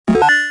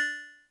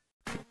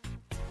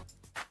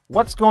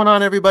What's going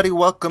on, everybody?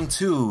 Welcome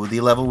to the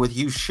Level With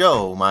You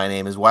show. My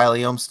name is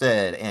Wiley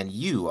Olmstead, and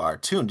you are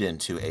tuned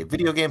into a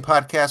video game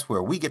podcast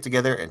where we get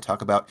together and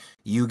talk about,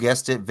 you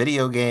guessed it,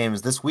 video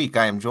games. This week,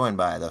 I am joined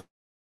by the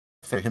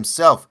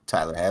himself,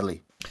 Tyler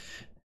Hadley.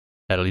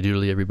 Howdy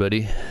doodly,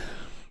 everybody.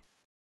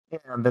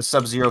 And the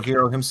Sub-Zero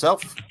hero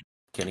himself,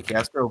 Kenny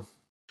Castro.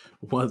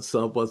 What's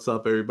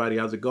up, everybody?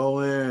 How's it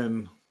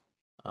going?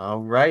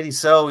 Alrighty,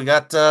 so we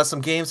got some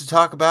games to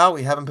talk about.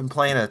 We haven't been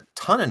playing a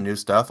ton of new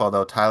stuff,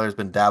 although Tyler's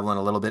been dabbling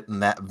a little bit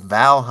in that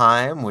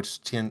Valheim,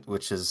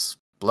 which is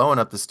blowing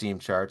up the Steam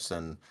charts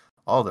and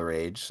all the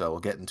rage. So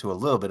we'll get into a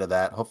little bit of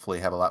that. Hopefully,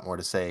 have a lot more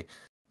to say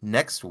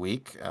next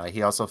week.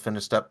 He also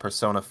finished up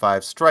Persona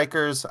 5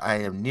 Strikers. I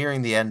am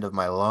nearing the end of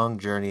my long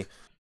journey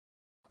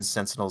in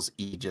Sentinel's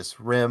Aegis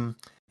Rim,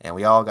 and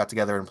we all got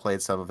together and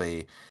played some of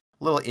a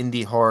little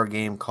indie horror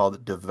game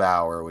called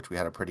Devour, which we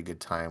had a pretty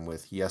good time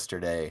with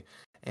yesterday.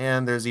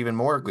 And there's even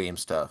more game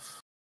stuff,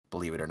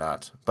 believe it or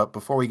not. But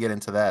before we get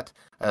into that,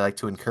 I'd like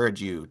to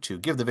encourage you to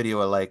give the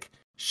video a like,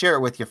 share it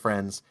with your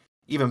friends.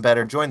 Even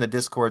better, join the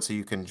Discord so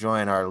you can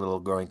join our little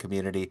growing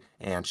community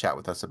and chat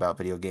with us about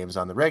video games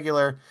on the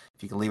regular.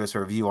 If you can leave us a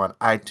review on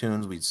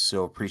iTunes, we'd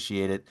so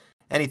appreciate it.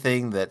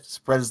 Anything that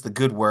spreads the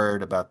good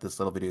word about this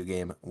little video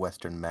game,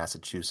 Western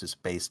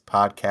Massachusetts-based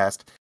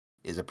podcast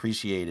is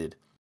appreciated.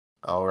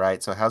 All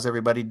right, so how's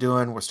everybody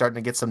doing? We're starting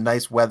to get some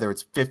nice weather.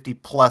 It's 50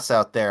 plus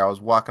out there. I was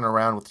walking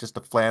around with just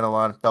a flannel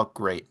on. It felt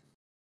great.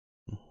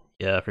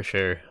 Yeah, for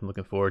sure. I'm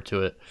looking forward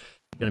to it.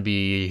 It's gonna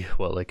be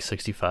what, like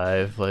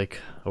 65, like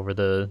over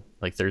the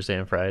Thursday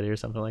and Friday or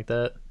something like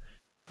that.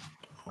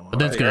 But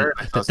then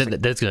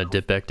it's gonna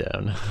dip back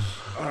down.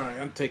 All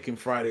right, I'm taking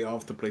Friday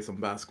off to play some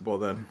basketball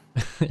then.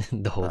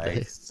 The whole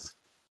day.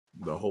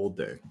 The whole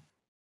day.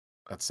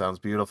 That sounds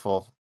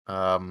beautiful.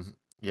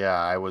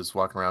 Yeah, I was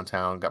walking around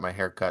town, got my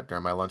hair cut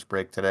during my lunch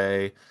break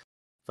today.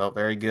 Felt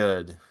very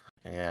good.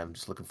 And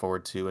just looking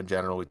forward to, in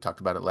general, we talked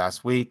about it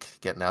last week,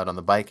 getting out on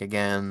the bike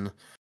again,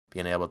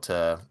 being able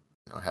to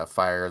have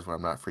fires where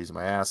I'm not freezing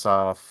my ass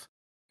off.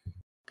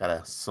 Got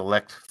a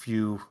select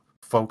few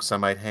folks I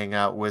might hang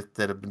out with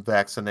that have been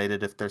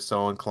vaccinated if they're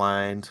so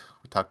inclined.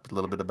 We talked a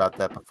little bit about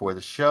that before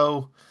the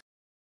show.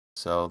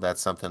 So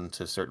that's something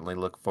to certainly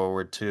look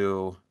forward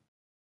to.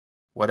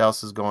 What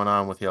else is going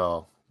on with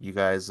y'all? You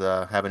guys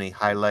have any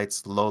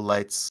highlights,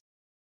 lowlights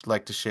you'd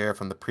like to share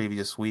from the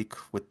previous week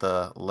with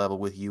the Level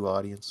With You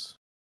audience?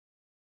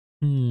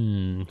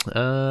 Nothing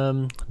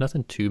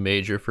too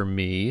major for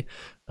me.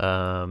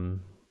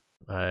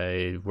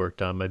 I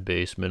worked on my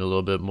basement a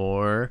little bit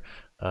more.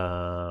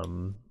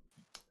 You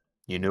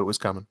knew it was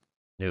coming.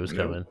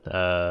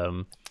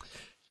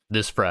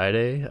 This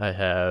Friday, I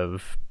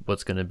have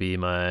what's going to be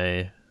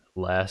my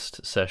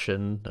last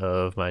session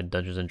of my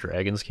Dungeons and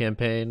Dragons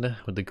campaign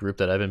with the group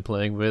that I've been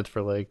playing with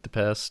for like the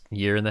past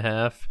year and a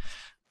half.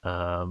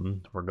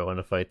 We're going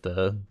to fight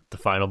the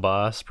final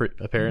boss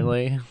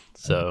apparently.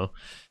 So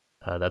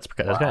that's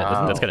kind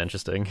of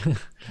interesting.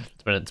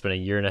 It's been a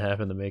year and a half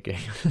in the making.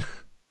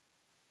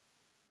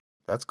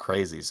 That's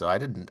crazy. So I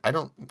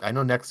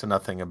know next to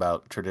nothing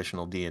about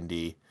traditional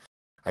D&D.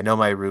 I know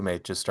my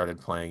roommate just started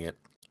playing it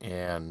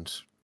and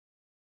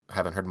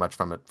haven't heard much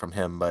from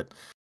him, but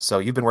so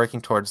you've been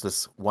working towards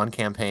this one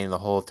campaign the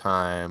whole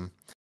time.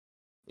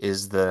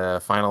 Is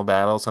the final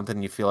battle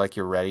something you feel like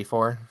you're ready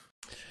for?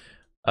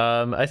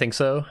 I think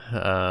so.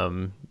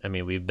 I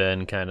mean, we've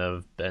been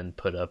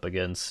put up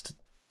against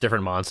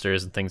different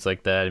monsters and things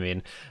like that. I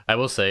mean, I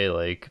will say,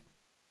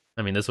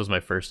 this was my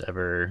first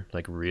ever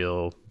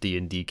real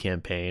D&D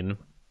campaign.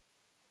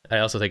 I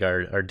also think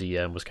our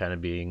DM was kind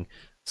of being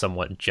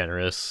somewhat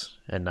generous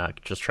and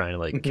not just trying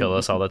to kill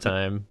us all the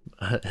time.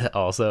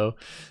 Also,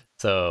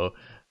 so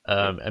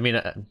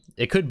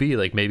it could be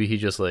maybe he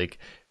just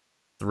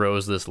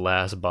throws this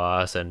last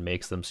boss and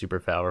makes them super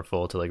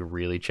powerful to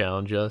really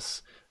challenge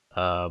us.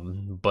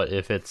 But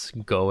if it's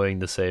going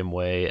the same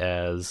way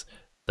as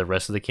the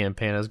rest of the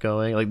campaign is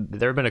going,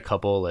 there have been a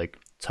couple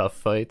tough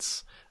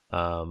fights,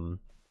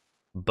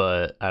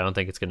 but I don't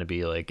think it's going to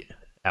be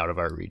out of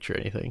our reach or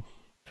anything.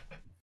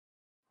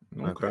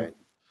 Okay.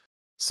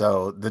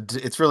 So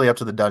it's really up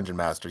to the dungeon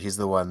master. He's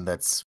the one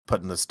that's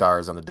putting the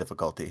stars on the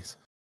difficulties.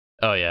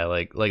 Oh yeah,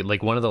 like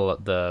one of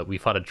the we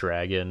fought a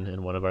dragon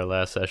in one of our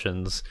last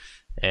sessions,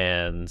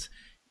 and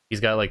he's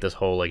got this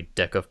whole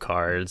deck of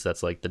cards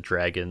that's the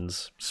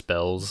dragon's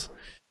spells,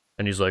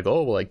 and he's like,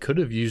 oh well, I could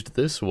have used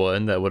this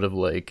one that would have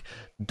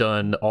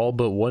done all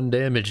but 1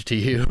 damage to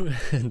you,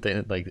 and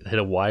then hit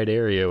a wide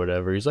area or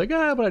whatever. He's like,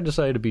 but I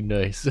decided to be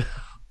nice.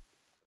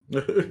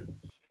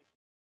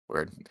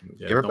 Word.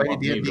 Yeah, you ever play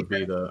D&D?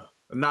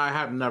 No, I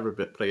have never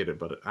played it,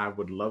 but I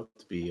would love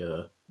to be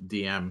a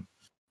DM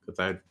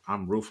because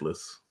I'm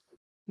ruthless.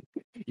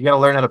 You got to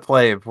learn how to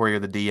play before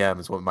you're the DM,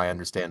 is what my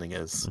understanding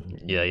is.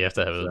 Yeah, you have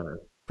to have a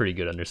pretty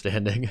good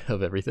understanding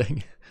of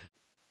everything.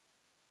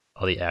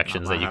 All the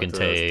actions that you can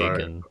take,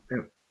 and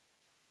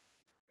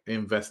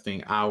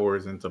investing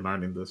hours into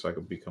learning this so I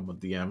could become a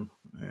DM.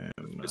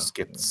 And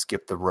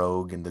skip the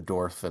rogue and the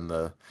dwarf and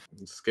the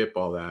skip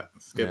all that.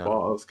 Skip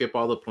all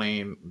the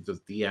playing.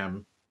 Just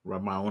DM.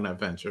 run my own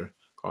adventure,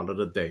 call it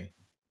a day.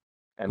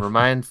 And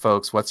remind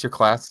folks, what's your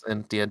class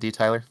in D&D,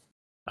 Tyler?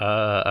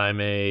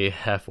 I'm a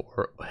half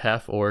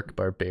orc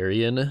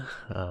barbarian.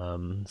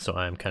 So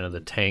I'm kind of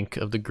the tank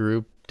of the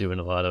group, doing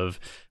a lot of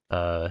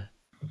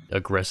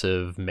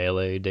aggressive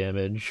melee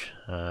damage.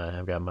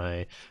 I've got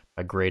my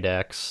great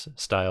axe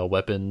style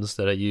weapons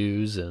that I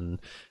use, and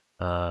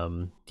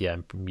yeah,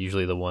 I'm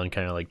usually the one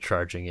kind of like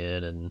charging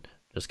in and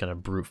just kind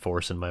of brute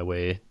forcing my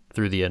way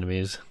through the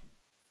enemies.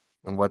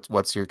 And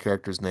what's your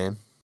character's name?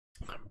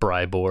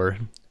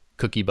 Brybor,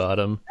 Cookie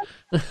Bottom,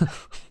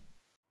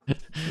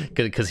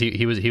 because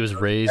he was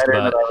raised Better by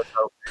than I was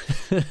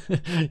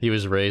hoping. he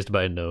was raised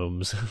by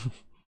gnomes.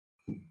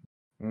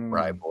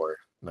 Rybor.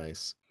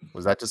 Nice.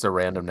 Was that just a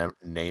random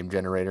name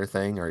generator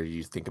thing, or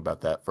you think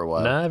about that for a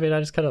while? Nah, I mean, I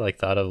just kind of like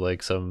thought of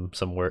like some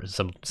words,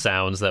 some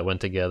sounds that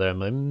went together. I'm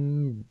like,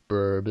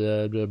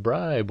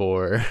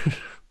 Brybor.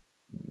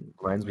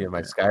 Reminds me of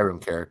my Skyrim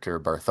character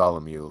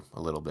Bartholomew a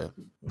little bit.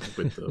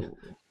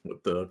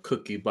 With the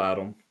cookie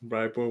bottom,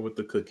 right, boy, with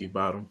the cookie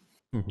bottom.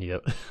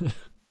 Yep.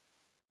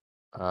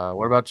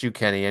 What about you,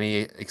 Kenny?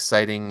 Any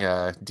exciting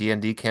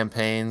D&D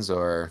campaigns,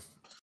 or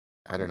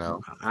I don't know?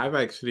 I've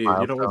actually,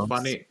 you know what's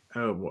milestones?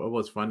 funny?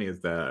 What's funny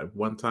is that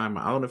one time,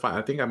 I don't know if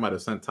I think I might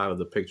have sent Tyler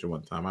the picture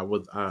one time. I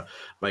was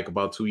like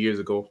about 2 years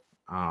ago.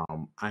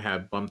 I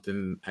had bumped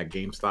in at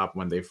GameStop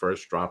when they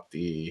first dropped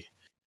the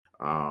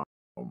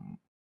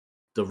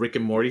Rick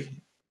and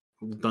Morty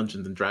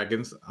Dungeons and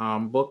Dragons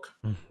book.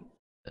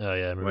 Oh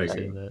yeah, I remember Like,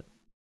 seeing that.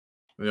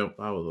 You know,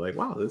 I was like,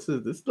 wow, this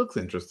looks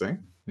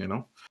interesting, you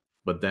know.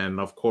 But then,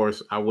 of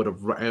course, I would have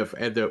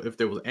if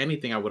there was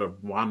anything I would have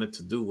wanted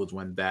to do was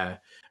when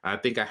that I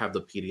think I have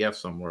the PDF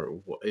somewhere.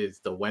 Is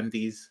the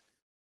Wendy's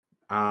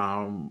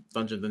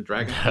Dungeons and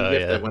Dragons Oh, PDF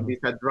yeah. that Wendy's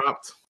had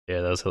dropped?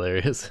 Yeah, that was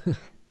hilarious.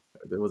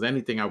 If there was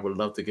anything I would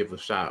love to give a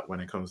shot when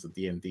it comes to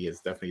D&D,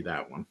 it's definitely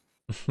that one.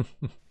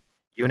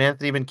 You and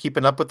Anthony been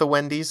keeping up with the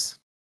Wendy's?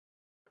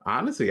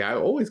 Honestly, I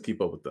always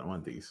keep up with the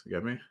Wendy's. You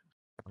get me?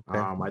 Okay.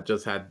 I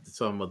just had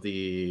some of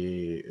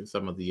the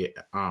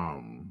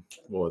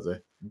what was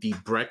it? The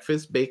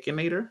breakfast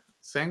baconator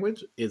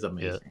sandwich is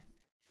amazing.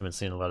 I've been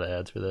seeing a lot of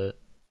ads for that.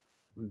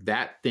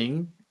 That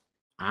thing,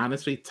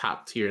 honestly,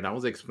 top tier. And I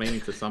was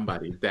explaining to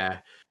somebody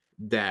that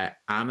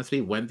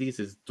honestly, Wendy's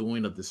is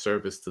doing a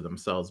disservice to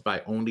themselves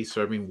by only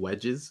serving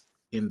wedges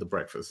in the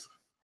breakfast.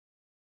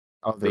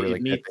 Oh, They really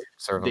need good.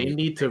 Serve they them.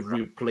 need to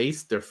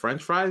replace their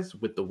French fries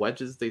with the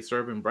wedges they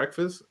serve in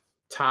breakfast.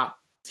 Top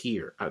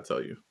tier, I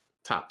tell you,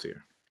 top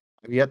tier.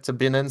 I've yet to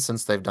been in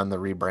since they've done the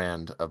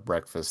rebrand of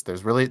breakfast.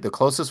 There's really the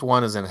closest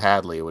one is in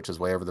Hadley, which is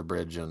way over the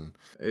bridge, and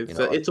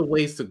It's a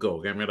ways to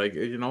go. I mean, like,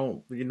 you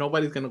know,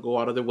 nobody's gonna go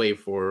out of their way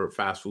for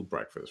fast food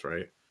breakfast,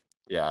 right?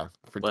 yeah,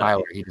 for But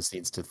Tyler, he just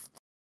needs to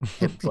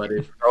But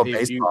if throw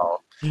if you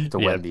baseball to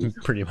Yeah, Wendy's.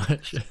 pretty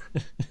much.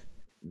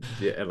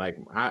 yeah, like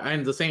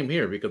I'm the same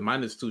here because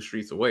mine is 2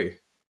 streets away.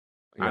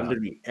 I Yeah,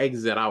 literally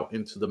exit out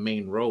into the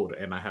main road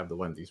and I have the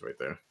Wendy's right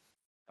there.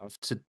 tough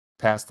to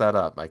pass that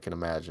up, I can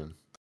imagine.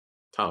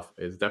 Tough.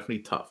 It's definitely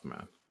tough,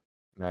 man.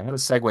 Now, I had a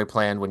segue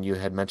planned when you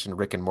had mentioned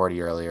Rick and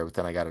Morty earlier, but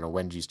then I got on a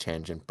Wendy's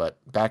tangent. But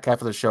back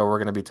half of the show, we're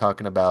going to be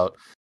talking about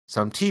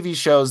some TV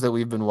shows that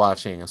we've been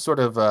watching. Sort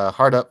of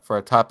hard up for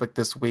a topic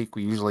this week.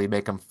 We usually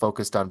make them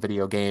focused on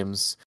video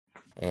games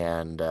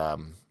and,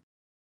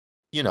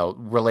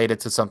 related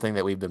to something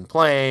that we've been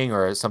playing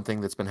or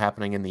something that's been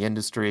happening in the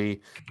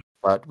industry.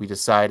 But we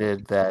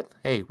decided that,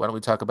 hey, why don't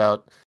we talk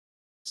about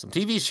some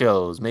TV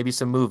shows, maybe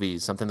some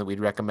movies, something that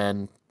we'd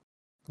recommend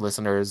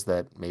listeners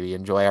that maybe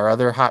enjoy our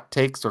other hot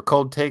takes or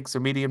cold takes or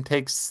medium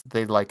takes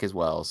they'd like as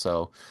well.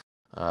 So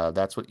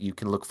that's what you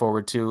can look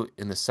forward to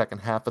in the second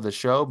half of the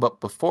show. But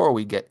before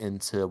we get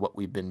into what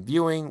we've been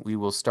viewing, we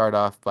will start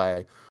off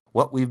by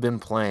what we've been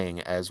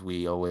playing, as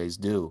we always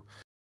do.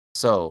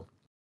 So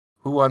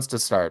who wants to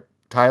start?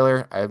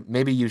 Tyler,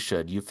 maybe you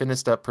should. You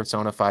finished up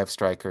Persona 5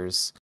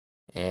 Strikers,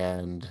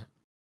 and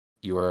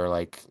you were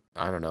like,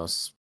 I don't know,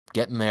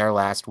 getting there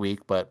last week,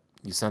 but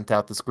you sent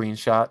out the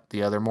screenshot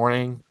the other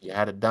morning. You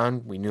had it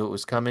done. We knew it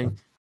was coming.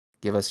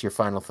 Give us your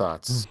final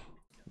thoughts.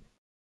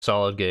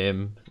 Solid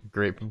game,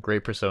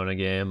 great Persona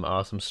game,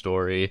 awesome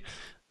story.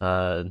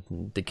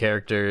 The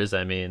characters,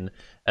 I mean,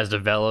 as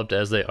developed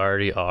as they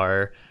already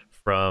are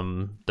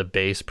from the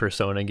base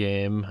Persona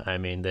game, I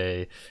mean,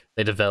 they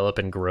develop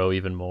and grow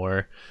even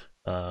more.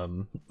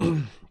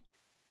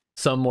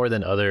 Some more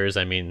than others.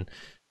 I mean,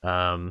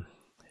 you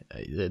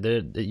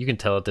can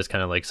tell that there's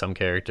kind of like some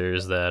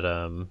characters that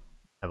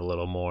have a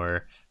little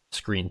more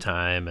screen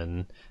time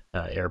and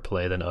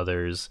airplay than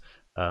others.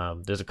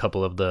 There's a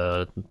couple of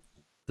the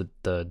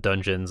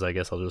dungeons, I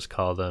guess I'll just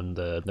call them,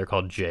 they're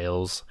called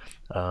jails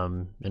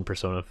in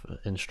Persona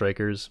in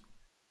Strikers.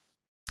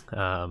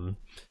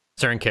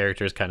 Certain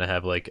characters kind of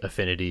have like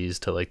affinities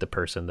to like the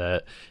person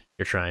that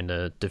you're trying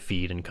to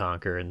defeat and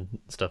conquer and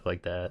stuff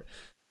like that.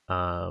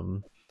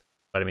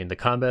 But I mean, the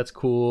combat's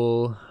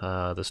cool,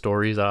 the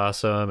story's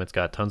awesome, it's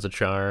got tons of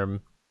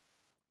charm.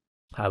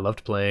 I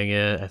loved playing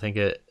it. I think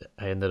I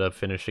ended up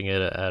finishing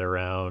it at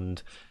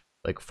around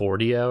like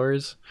 40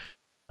 hours.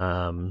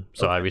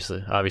 So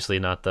Okay. obviously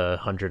not the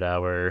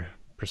 100-hour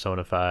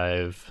Persona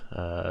 5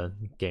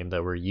 game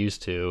that we're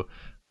used to.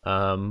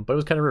 But it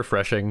was kind of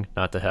refreshing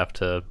not to have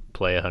to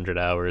play 100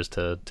 hours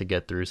to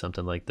get through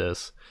something like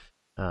this.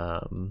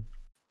 Um,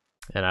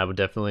 and I would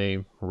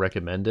definitely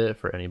recommend it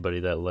for anybody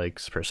that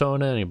likes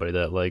Persona, anybody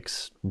that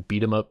likes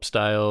beat 'em up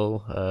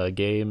style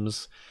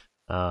games.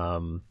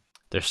 Um,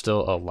 there's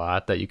still a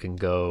lot that you can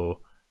go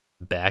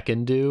back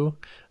and do.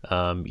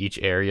 Each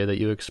area that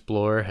you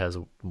explore has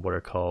what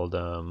are called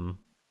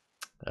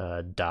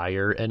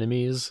dire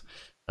enemies.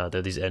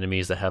 They're these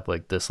enemies that have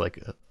like this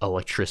like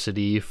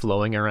electricity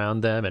flowing around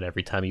them, and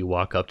every time you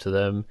walk up to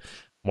them,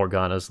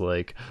 Morgana's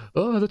like,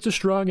 "Oh, that's a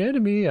strong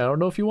enemy. I don't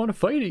know if you want to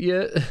fight it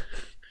yet."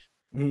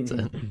 So,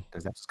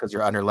 Is that just because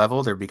you're under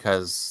leveled, or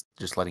because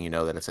just letting you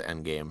know that it's an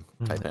end game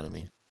type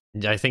enemy?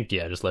 I think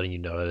yeah, just letting you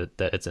know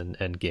that it's an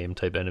end game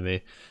type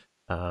enemy.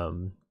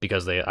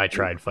 Because I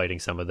tried fighting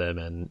some of them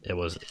and it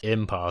was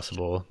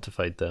impossible to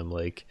fight them.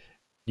 Like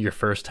your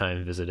first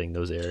time visiting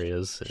those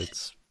areas,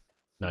 it's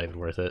not even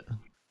worth it.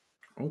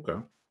 Okay.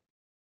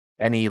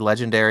 Any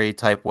legendary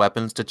type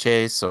weapons to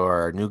chase,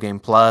 or new game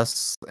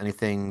plus?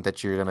 Anything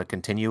that you're gonna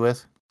continue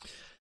with?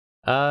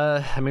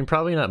 I mean,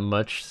 probably not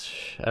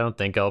much. I don't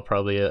think I'll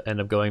probably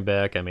end up going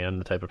back. I mean, I'm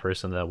the type of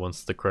person that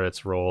once the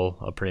credits roll,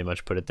 I'll pretty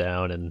much put it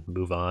down and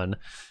move on.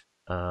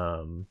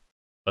 Um,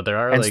 but there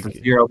are Hence the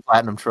like 0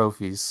 platinum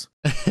trophies.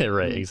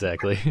 right,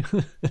 exactly.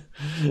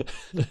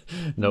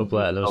 No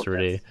platinums for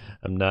Okay. me.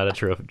 I'm not a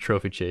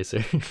trophy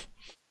chaser.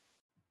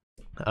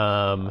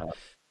 um, Uh,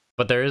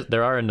 but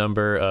there are a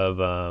number of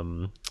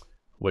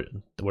what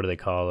do they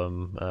call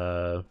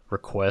them?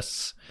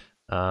 Requests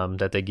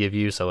that they give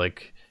you. So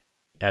like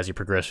as you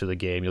progress through the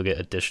game, you'll get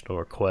additional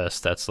requests.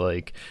 That's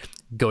like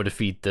go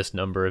defeat this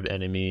number of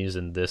enemies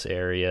in this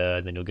area,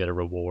 and then you'll get a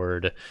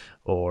reward,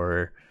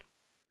 or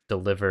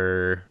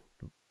deliver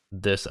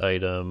this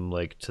item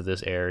like to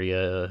this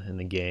area in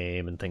the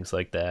game and things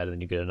like that, and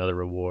then you get another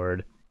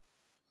reward.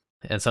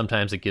 And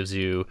sometimes it gives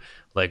you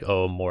like,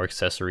 oh, more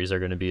accessories are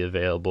going to be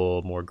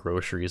available, more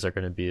groceries are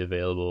going to be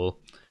available,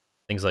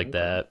 things like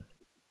Okay.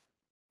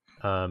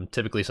 that.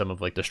 Typically some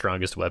of like the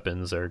strongest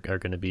weapons are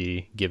going to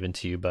be given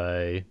to you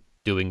by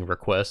doing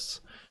requests.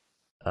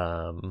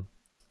 um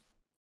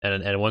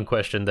and one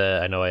question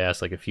that I know I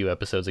asked like a few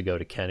episodes ago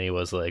to Kenny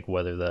was like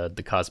whether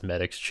the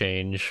cosmetics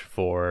change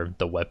for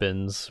the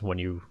weapons when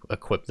you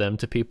equip them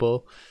to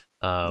people.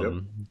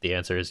 Yep. The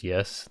answer is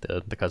yes.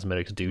 The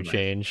cosmetics do Nice.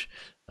 change,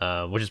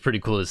 which is pretty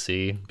cool to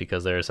see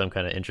because there are some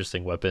kind of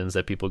interesting weapons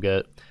that people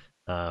get.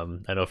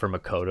 I know for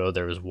Makoto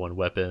there was one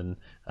weapon.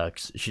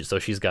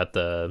 She's got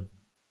the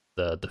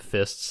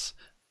fists,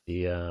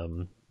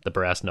 the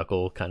brass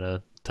knuckle kind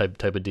of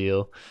type of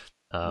deal.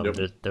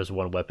 Yep. There's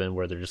one weapon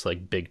where they're just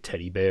like big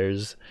teddy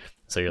bears,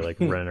 so you're like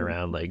running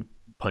around like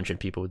punching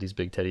people with these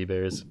big teddy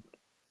bears.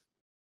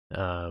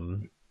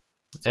 Um,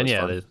 it's and always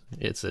yeah,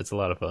 fun. it's a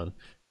lot of fun.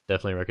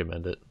 Definitely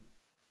recommend it.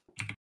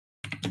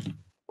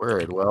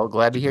 Word. Well,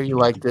 glad to hear you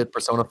liked it.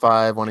 Persona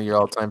 5, one of your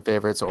all-time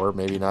favorites, or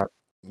maybe not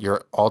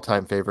your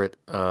all-time favorite.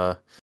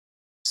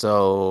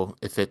 So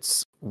if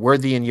it's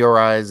worthy in your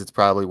eyes, it's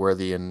probably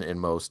worthy in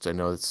most. I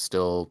know it's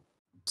still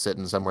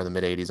sitting somewhere in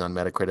the mid 80s on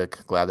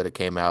Metacritic. Glad that it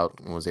came out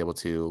and was able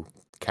to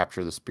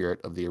capture the spirit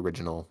of the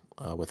original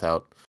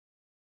without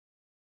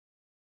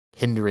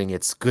hindering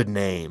its good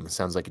name.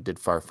 Sounds like it did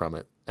far from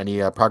it.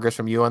 Any progress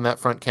from you on that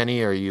front,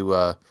 Kenny? Or are you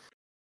Actually,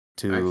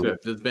 to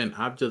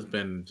I've just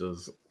been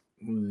just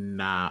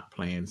not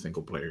playing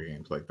single player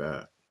games like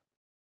that.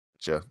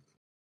 Gotcha.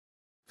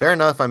 Fair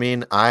enough. I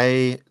mean,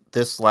 I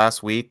this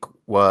last week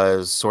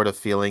was sort of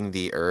feeling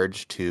the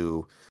urge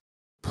to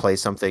play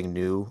something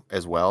new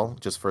as well,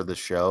 just for the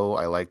show.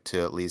 I like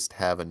to at least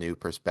have a new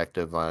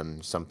perspective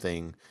on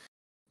something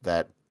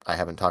that I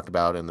haven't talked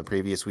about in the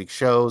previous week's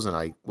shows, and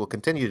I will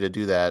continue to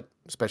do that,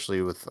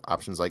 especially with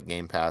options like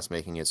Game Pass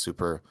making it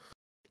super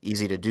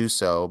easy to do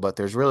so. But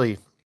there's really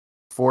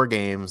four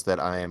games that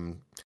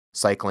I'm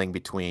cycling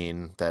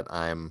between that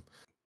I'm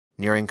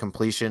nearing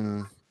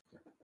completion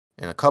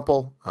in a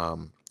couple.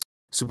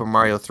 Super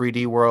Mario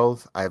 3D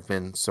World, I've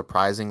been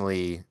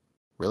surprisingly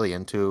really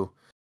into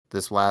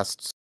this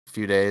last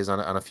few days on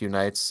a few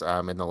nights.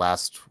 In the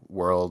last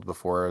world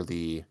before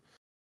the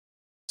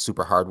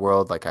super hard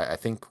world, like I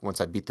think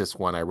once I beat this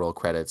one, I roll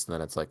credits, and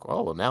then it's like,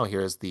 oh, well, now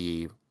here's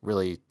the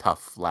really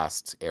tough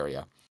last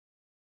area.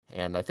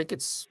 And I think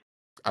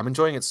I'm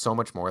enjoying it so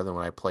much more than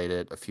when I played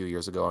it a few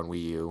years ago on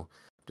Wii U.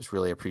 Just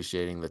really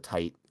appreciating the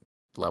tight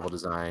level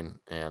design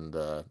and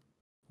the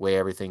way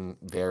everything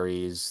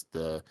varies,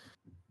 the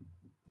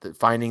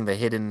finding the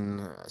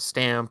hidden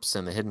stamps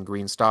and the hidden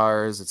green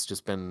stars. It's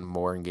just been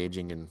more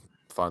engaging and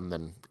fun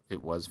than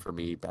it was for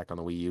me back on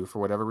the Wii U for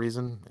whatever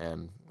reason.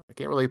 And I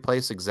can't really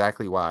place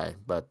exactly why,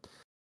 but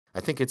I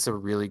think it's a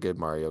really good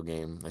Mario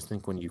game. I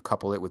think when you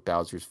couple it with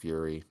Bowser's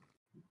Fury,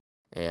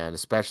 and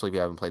especially if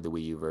you haven't played the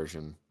Wii U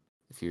version,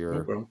 if you're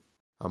Okay.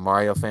 a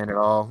Mario fan at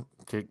all,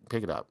 pick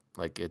it up.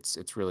 Like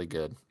it's really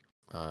good.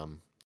 Um,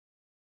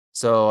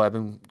 So I've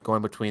been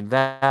going between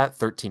that,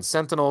 13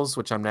 Sentinels,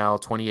 which I'm now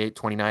 28,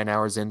 29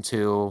 hours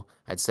into.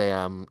 I'd say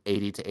I'm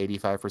 80 to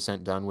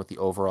 85% done with the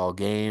overall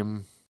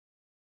game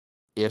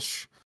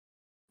ish.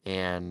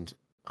 And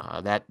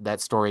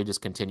that story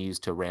just continues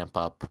to ramp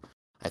up.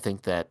 I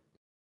think the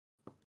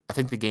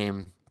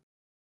game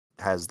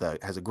has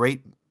a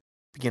great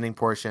beginning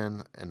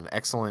portion and an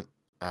excellent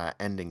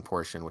ending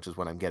portion, which is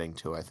what I'm getting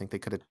to. I think they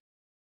could have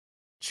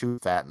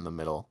chewed fat in the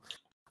middle.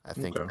 I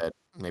think Okay. that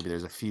maybe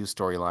there's a few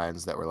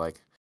storylines that were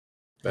like,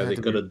 That they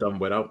do could we? have done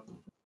without.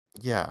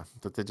 Yeah,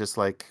 that they just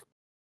like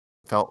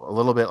felt a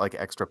little bit like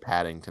extra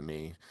padding to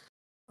me.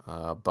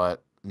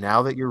 But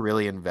now that you're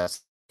really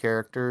invested in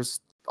characters,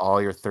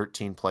 all your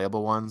 13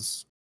 playable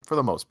ones, for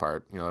the most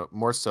part,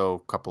 more so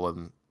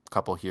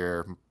couple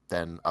here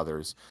than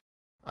others.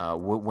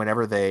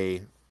 Whenever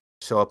they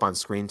show up on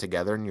screen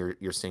together, and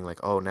you're seeing like,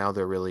 oh, now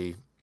they're really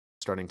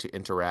starting to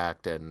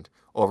interact and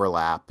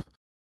overlap.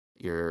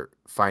 You're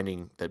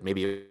finding that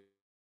maybe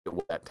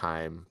that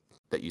time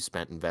that you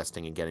spent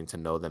investing in getting to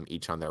know them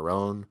each on their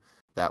own.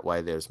 That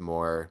way, there's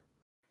more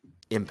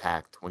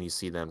impact when you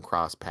see them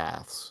cross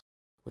paths,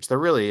 which there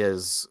really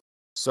is.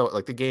 So,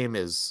 like, the game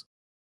is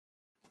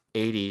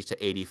 80 to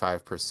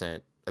 85%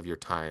 of your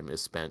time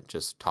is spent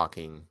just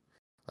talking.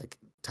 Like,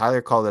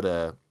 Tyler called it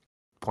a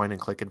point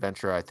and click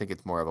adventure. I think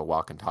it's more of a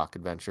walk and talk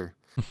adventure.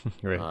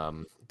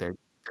 Right.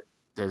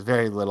 There's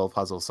very little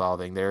puzzle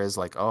solving. There is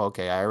like, oh,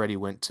 okay, I already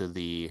went to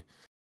the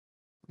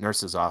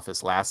nurse's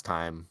office last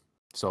time,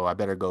 so I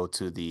better go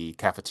to the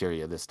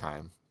cafeteria this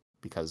time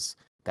because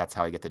that's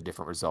how I get the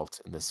different results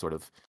in this sort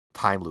of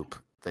time loop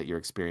that you're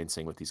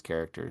experiencing with these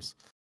characters.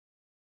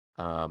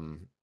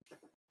 And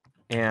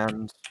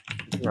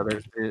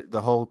there's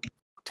the whole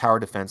tower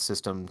defense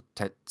system.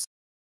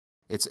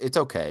 It's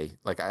okay.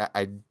 Like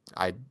I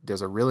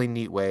there's a really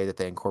neat way that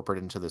they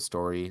incorporate into the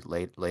story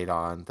later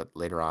on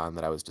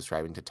that I was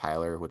describing to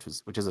Tyler, which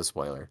is a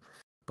spoiler,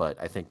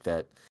 but I think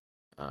that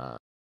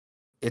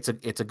it's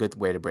a good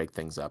way to break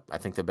things up. I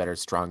think the better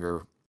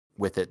stronger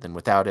with it than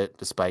without it,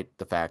 despite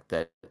the fact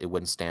that it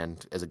wouldn't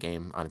stand as a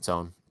game on its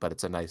own. But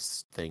it's a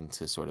nice thing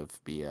to sort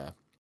of be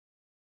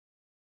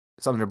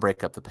something to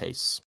break up the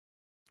pace.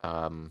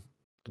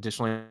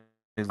 Additionally,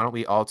 why don't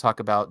we all talk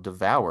about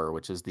Devour,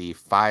 which is the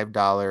 $5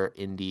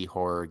 indie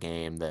horror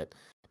game that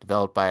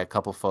developed by a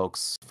couple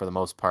folks for the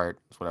most part.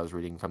 Is what I was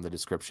reading from the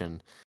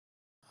description.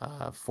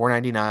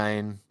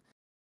 $4.99,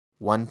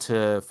 1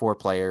 to 4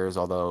 players.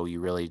 Although you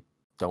really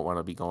don't want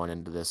to be going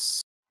into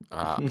this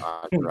on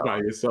your By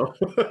own. yourself.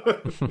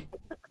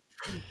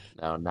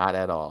 No, not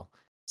at all.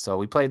 So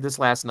we played this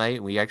last night,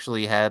 and we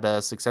actually had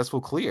a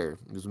successful clear.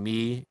 It was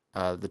me,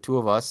 the two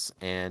of us,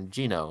 and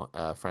Gino,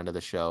 a friend of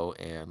the show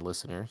and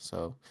listener.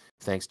 So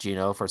thanks,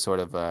 Gino, for sort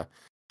of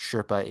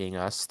Sherpa-ing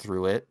us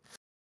through it.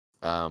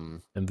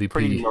 MVP.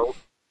 Pretty low.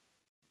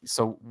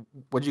 So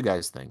what do you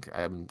guys think?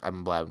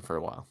 I'm blabbing for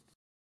a while.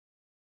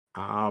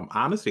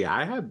 Honestly,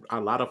 I had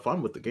a lot of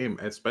fun with the game,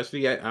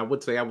 especially I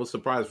would say I was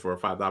surprised for a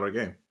 $5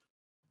 game.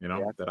 Yeah.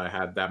 That I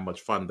had that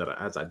much fun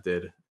as I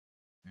did,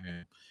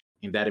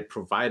 and that it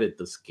provided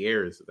the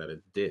scares that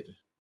it did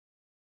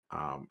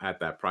at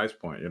that price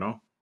point.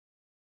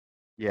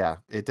 Yeah,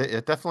 it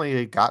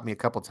definitely got me a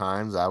couple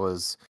times. I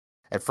was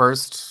at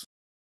first,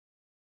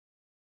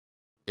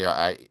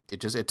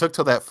 it took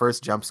till that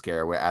first jump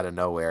scare where out of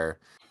nowhere.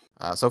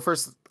 So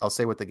first, I'll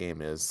say what the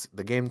game is.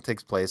 The game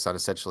takes place on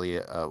essentially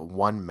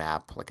one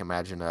map. Like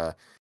imagine a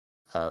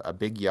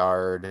big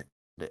yard,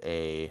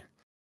 a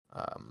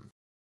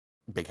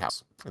big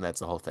house, and that's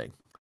the whole thing.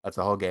 That's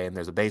the whole game.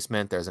 There's a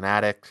basement, there's an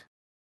attic,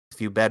 a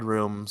few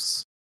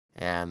bedrooms,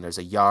 and there's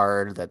a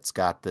yard that's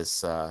got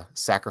this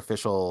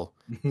sacrificial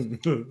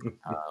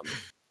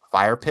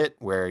fire pit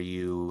where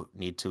you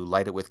need to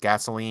light it with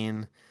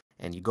gasoline,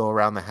 and you go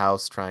around the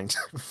house trying to.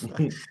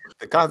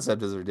 The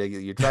concept is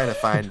ridiculous. You're trying to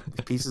find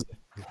pieces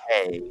of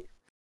hay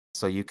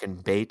so you can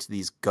bait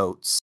these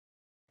goats.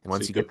 And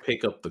once so you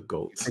pick up the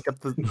goats, pick up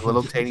the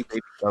little teeny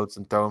baby goats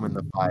and throw them in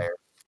the fire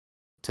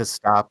to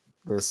stop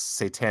this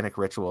satanic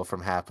ritual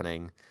from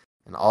happening.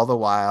 And all the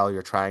while,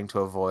 you're trying to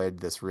avoid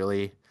this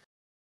really.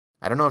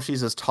 I don't know if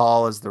she's as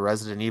tall as the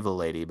Resident Evil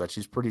lady, but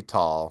she's pretty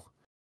tall.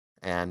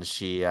 And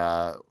she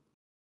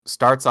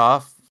starts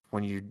off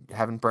when you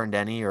haven't burned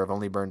any or have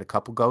only burned a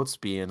couple goats,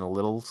 being a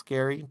little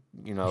scary,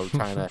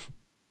 trying to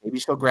maybe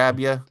she'll grab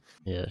you.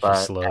 Yeah, but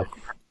she's slow.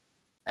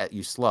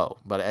 You slow.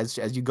 But as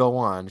you go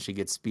on, she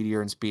gets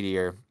speedier and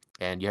speedier,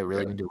 and you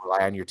really need to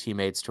rely on your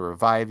teammates to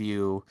revive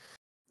you.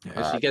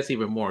 She gets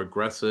even more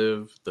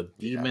aggressive. The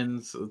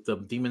demons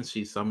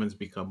she summons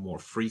become more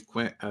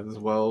frequent as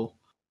well.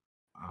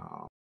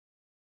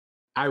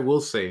 I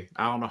will say,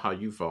 I don't know how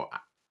you felt.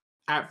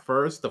 At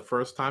first, the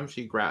first time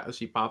she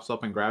pops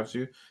up and grabs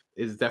you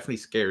is definitely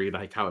scary,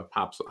 like how she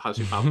pops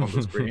on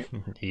the screen.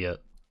 Yeah.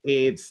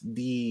 it's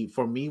the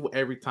for me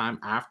every time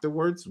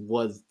afterwards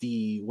was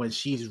the when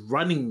she's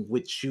running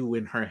with you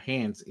in her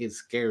hands is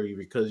scary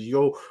because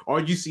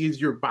all you see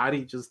is your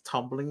body just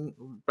tumbling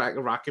back,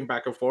 rocking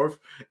back and forth,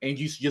 and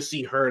you just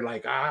see her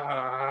like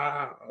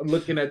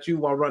looking at you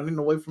while running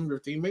away from your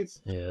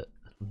teammates. Yeah.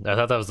 I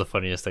thought that was the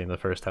funniest thing the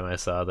first time I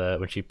saw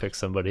that, when she picks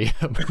somebody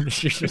up and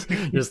she's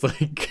just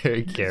like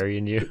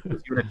carrying you.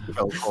 You're in a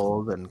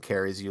chokehold and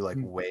carries you like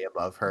way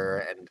above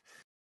her, and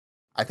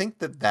I think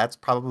that's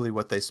probably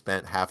what they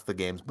spent half the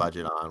game's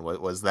budget on.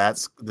 Was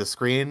that the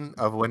screen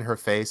of when her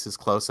face is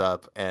close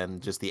up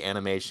and just the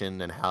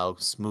animation and how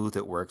smooth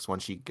it works when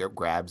she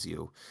grabs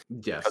you.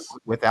 Yes.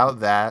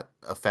 Without that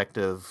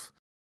effective,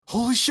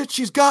 holy shit,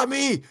 she's got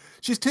me!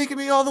 She's taking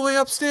me all the way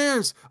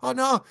upstairs! Oh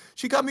no,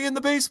 she got me in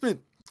the basement!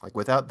 Like,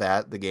 without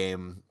that, the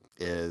game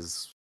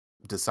is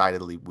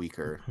decidedly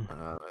weaker.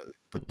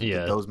 But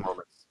those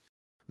moments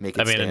make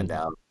it stand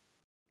out.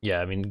 Yeah,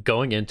 I mean,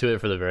 going into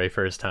it for the very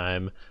first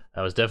time,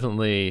 I was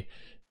definitely...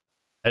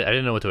 I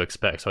didn't know what to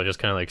expect, so I was just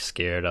kind of like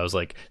scared. I was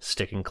like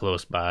sticking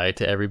close by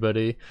to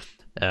everybody.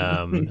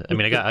 I mean,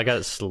 I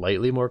got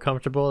slightly more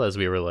comfortable as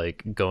we were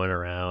like going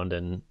around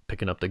and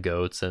picking up the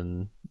goats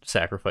and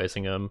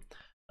sacrificing them.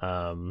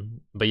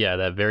 But yeah,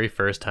 that very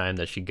first time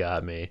that she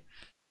got me,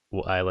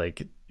 I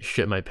like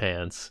shit my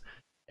pants.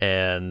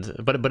 And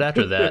but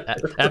after that,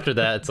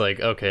 it's like,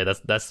 okay,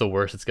 that's the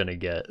worst it's gonna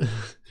get.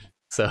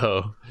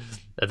 So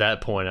at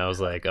that point, I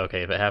was like,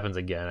 okay, if it happens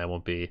again, I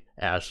won't be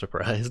as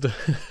surprised.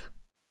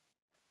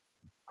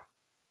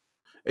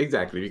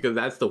 Exactly, because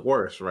that's the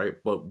worst, right?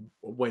 But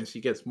when she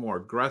gets more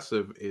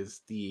aggressive,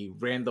 is the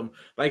random,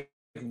 like,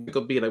 it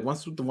could be like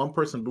once the one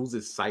person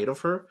loses sight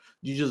of her,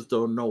 you just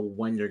don't know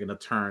when you're gonna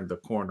turn the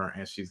corner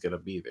and she's gonna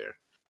be there,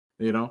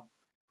 you know?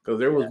 Because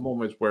there was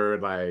moments where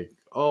like,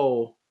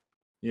 oh,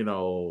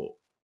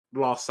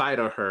 lost sight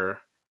of her,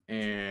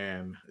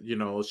 and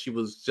she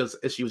was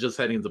just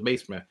heading to the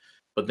basement,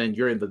 but then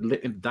you're in the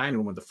dining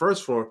room on the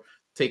first floor,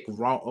 take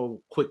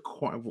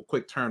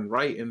quick turn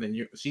right, and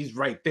then she's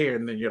right there,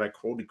 and then you're like,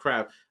 holy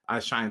crap, I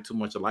shined too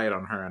much light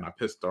on her and I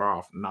pissed her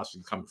off, and now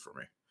she's coming for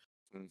me.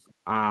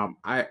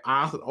 I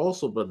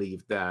also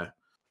believe that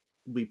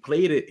we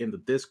played it in the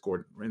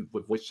Discord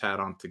with Witch Chat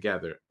on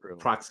together. Really?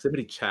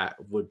 Proximity chat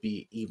would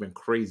be even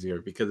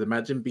crazier, because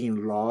imagine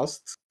being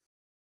lost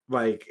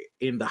like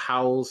in the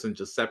house and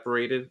just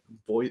separated,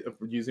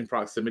 using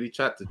proximity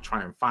chat to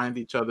try and find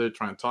each other,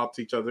 try and talk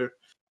to each other.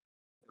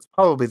 It's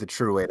probably the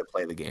true way to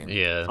play the game.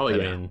 Yeah. Oh, I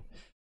yeah. mean,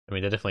 they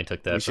definitely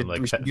took that from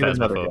like give it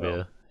another go.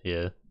 Phasmophobia.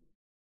 Yeah.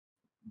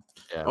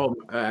 Yeah.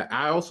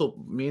 Oh,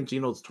 me and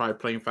Gino tried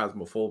playing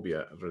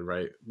Phasmophobia,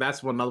 right?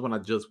 That's another one I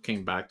just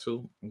came back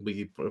to.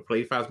 We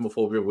played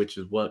Phasmophobia, which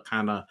is what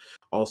kind of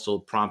also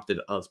prompted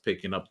us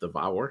picking up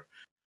Devour,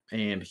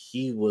 and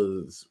he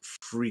was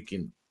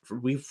freaking.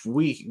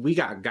 We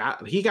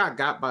got he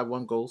got by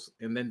one ghost,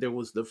 and then there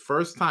was the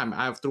first time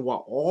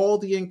throughout all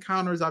the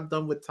encounters I've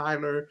done with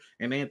Tyler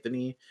and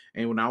Anthony,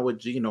 and when I was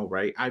with Gino,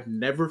 right? I've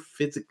never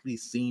physically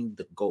seen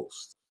the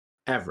ghost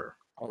ever,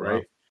 right?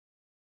 Wow.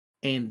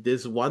 And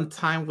this one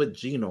time with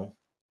Gino,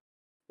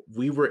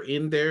 we were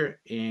in there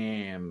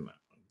and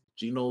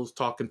Gino's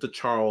talking to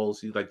Charles.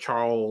 He's like,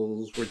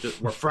 Charles,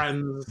 we're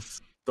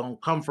friends.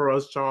 Don't come for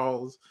us,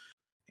 Charles.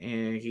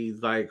 And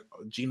he's like,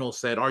 Gino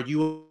said, are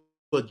you?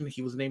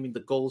 He was naming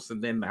the ghost.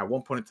 And then at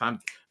one point in time,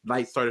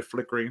 lights started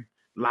flickering,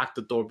 locked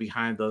the door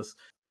behind us.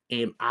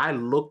 And I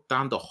looked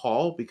down the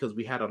hall because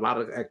we had a lot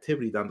of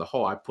activity down the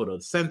hall. I put a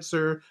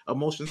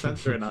motion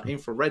sensor and an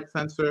infrared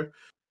sensor.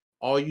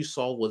 All you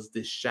saw was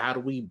this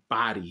shadowy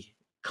body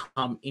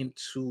come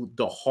into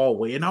the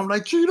hallway. And I'm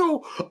like,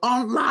 Gino,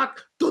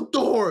 unlock the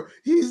door.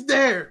 He's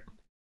there.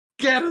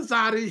 Get us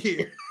out of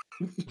here.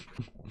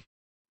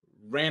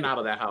 Ran out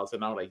of that house,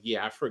 and I was like,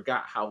 yeah, I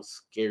forgot how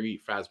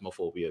scary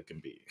Phasmophobia can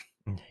be.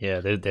 Yeah,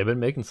 they've been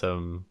making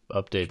some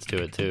updates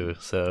to it too,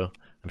 so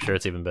I'm sure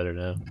it's even better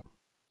now.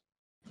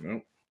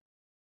 Yep.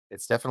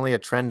 It's definitely a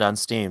trend on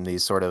Steam,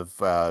 these sort of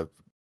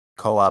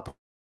co-op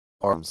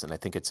forums, and I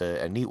think it's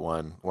a neat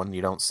one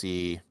you don't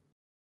see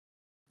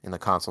in the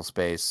console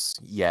space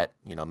yet.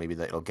 Maybe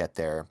that it'll get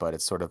there, but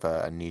it's sort of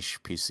a niche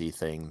PC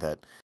thing that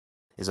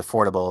is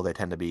affordable. They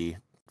tend to be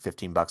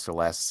 $15 or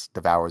less.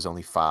 Devour is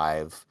only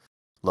 $5.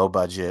 Low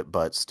budget,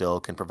 but still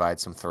can provide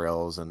some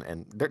thrills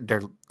and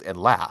they're and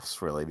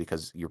laughs, really,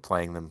 because you're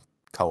playing them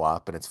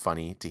co-op, and it's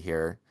funny to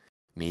hear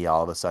me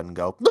all of a sudden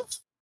go,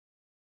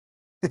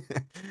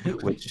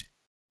 which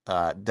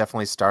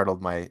definitely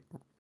startled my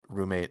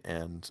roommate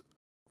and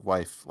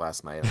wife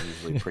last night. I'm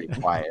usually pretty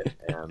quiet,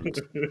 and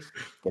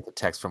get the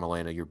text from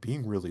Elena, "You're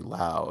being really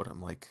loud."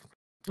 I'm like,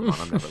 come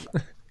on, I'm never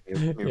loud.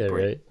 Yeah,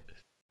 right.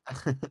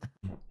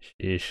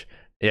 Sheesh.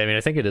 Yeah, I mean,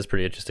 I think it is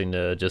pretty interesting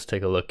to just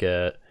take a look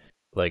at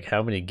like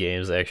how many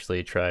games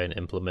actually try and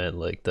implement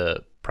like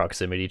the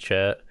proximity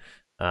chat,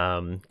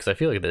 because I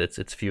feel like that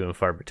it's few and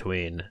far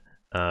between.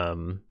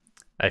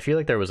 I feel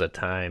like there was a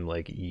time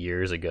like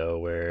years ago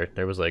where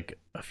there was like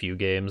a few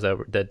games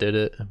that did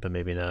it, but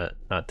maybe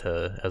not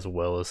to as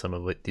well as some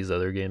of like these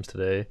other games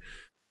today.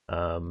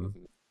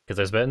 because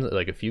there's been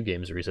like a few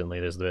games recently.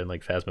 There's been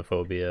like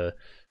Phasmophobia,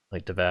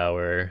 like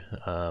Devour,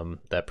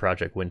 that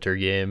Project Winter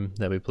game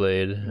that we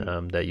played,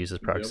 that uses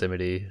Yep.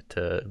 proximity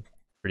to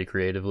pretty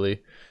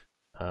creatively.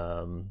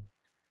 I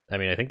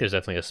mean, I think there's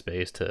definitely a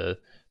space to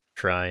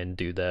try and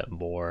do that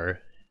more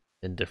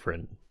in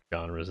different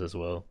genres as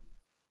well.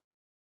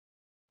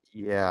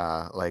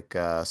 Yeah, like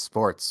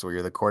sports where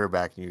you're the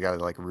quarterback and you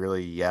gotta like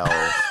really yell.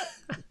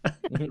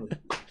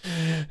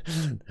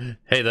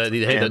 Hey,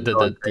 Fans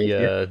going crazy.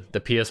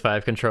 the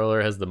PS5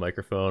 controller has the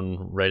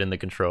microphone right in the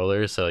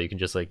controller, so you can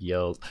just like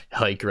yell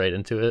hike right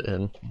into it,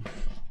 and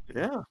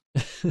Yeah,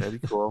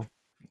 that'd be cool.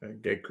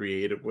 Get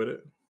creative with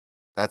it.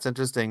 That's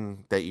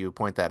interesting that you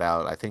point that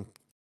out. I think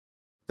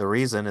the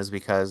reason is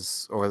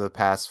because over the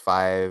past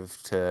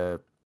 5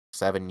 to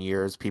 7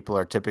 years, people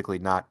are typically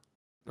not,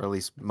 or at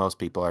least most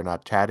people are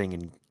not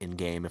chatting in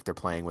game if they're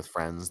playing with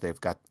friends. They've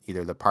got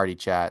either the party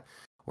chat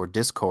or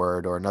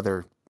Discord or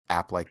another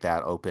app like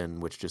that open,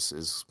 which just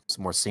is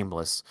more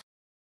seamless.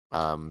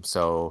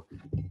 So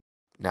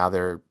now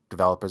their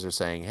developers are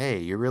saying, hey,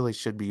 you really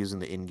should be using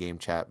the in-game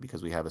chat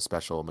because we have a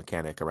special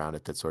mechanic around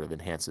it that sort of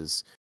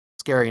enhances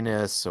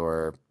scariness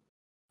or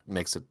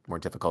makes it more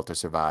difficult to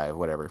survive,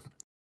 whatever.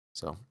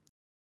 So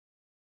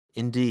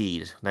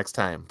indeed, next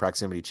time,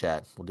 proximity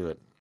chat, we'll do it.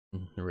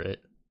 right.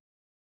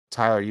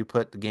 Tyler, you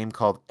put the game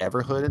called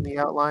Everhood in the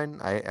outline.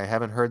 I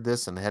haven't heard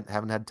this and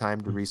haven't had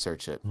time to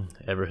research it.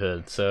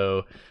 Everhood.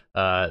 So,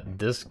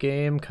 this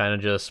game kind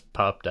of just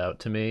popped out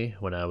to me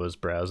when I was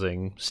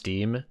browsing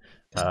Steam.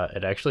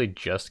 It actually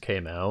just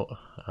came out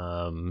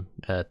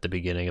at the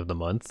beginning of the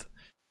month,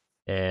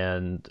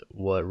 and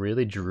what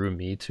really drew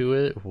me to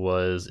it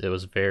was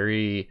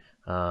very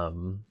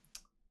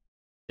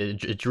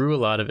it drew a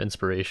lot of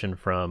inspiration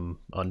from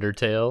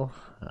Undertale,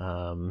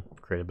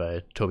 created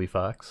by Toby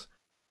Fox.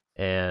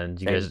 And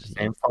you Same guys,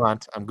 same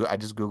font. I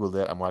just googled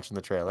it. I'm watching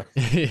the trailer.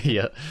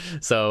 yeah.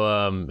 So,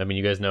 I mean,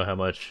 you guys know how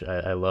much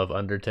I love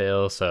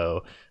Undertale.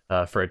 So,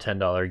 for a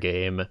 $10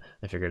 game,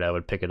 I figured I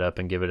would pick it up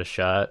and give it a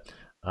shot.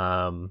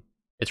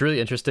 It's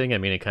really interesting. I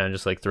mean, it kind of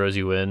just like throws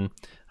you in.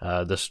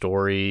 The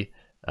story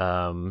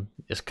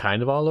is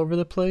kind of all over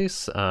the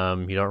place. You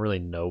don't really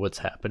know what's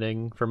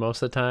happening for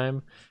most of the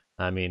time.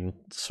 I mean,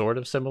 sort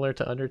of similar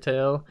to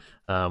Undertale,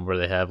 where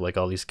they have like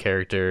all these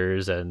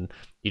characters, and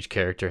each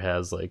character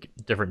has like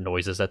different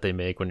noises that they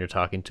make when you're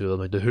talking to them,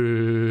 like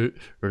the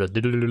or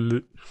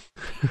the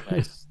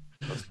Nice.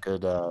 That's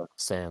good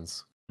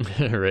sans.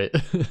 right.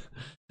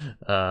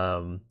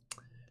 um,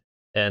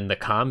 and the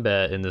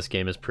combat in this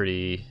game is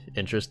pretty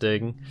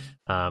interesting.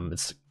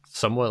 It's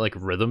somewhat like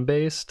rhythm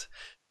based. Dude,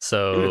 it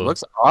So,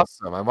 looks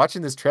awesome. I'm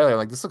watching this trailer.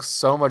 Like this looks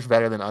so much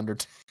better than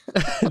Undertale.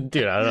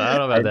 dude, I don't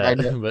know about I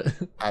know. that,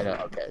 but I know.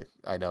 Okay,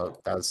 I know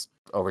that was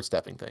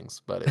overstepping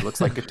things, but it looks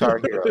like Guitar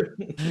Hero.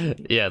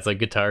 yeah, it's like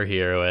Guitar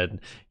Hero,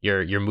 and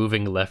you're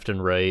moving left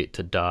and right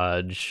to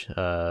dodge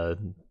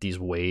these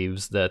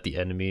waves that the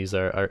enemies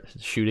are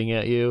shooting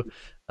at you.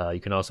 You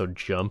can also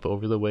jump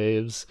over the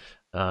waves,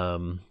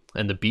 and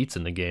the beats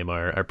in the game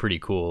are pretty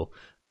cool.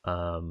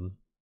 So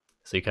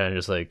you kind of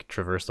just like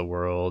traverse the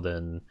world,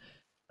 and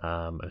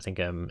I think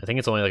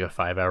it's only like a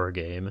 5 hour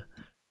game.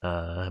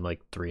 I'm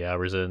like 3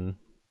 hours in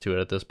to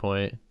it at this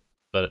point,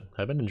 but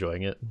I've been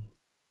enjoying it.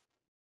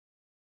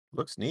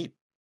 Looks neat.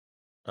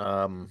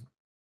 10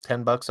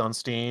 bucks on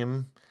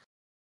Steam.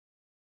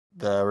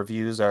 The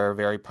reviews are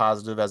very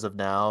positive as of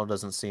now.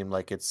 Doesn't seem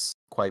like it's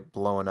quite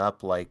blowing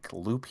up like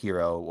Loop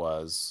Hero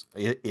was.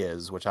 It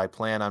is, which I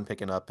plan on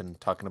picking up and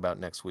talking about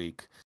next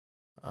week.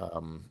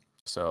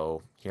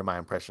 So here are my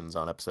impressions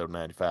on episode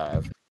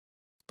 95.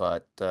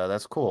 But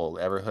that's cool.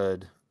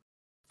 Everhood.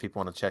 If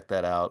people want to check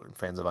that out, and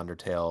fans of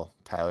Undertale,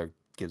 Tyler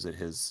gives it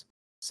his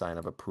sign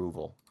of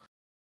approval.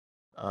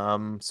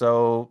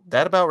 So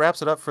that about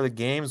wraps it up for the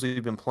games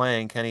we've been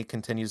playing. Kenny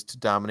continues to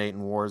dominate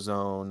in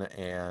Warzone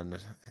and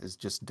is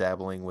just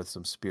dabbling with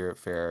some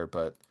Spiritfarer,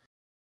 but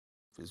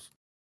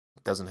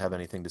doesn't have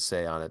anything to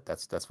say on it.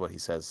 That's what he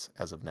says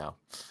as of now.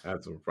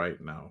 As of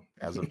right now.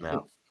 As of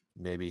now,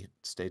 maybe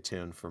stay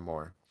tuned for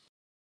more.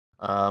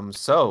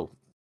 So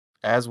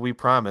as we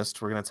promised,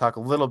 we're going to talk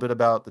a little bit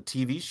about the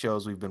TV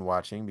shows we've been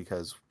watching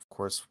because, of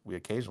course, we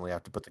occasionally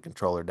have to put the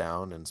controller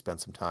down and spend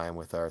some time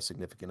with our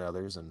significant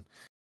others, and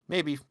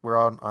maybe we're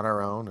on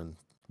our own and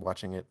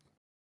watching it.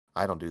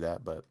 I don't do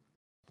that, but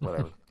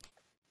whatever.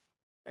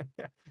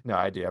 No,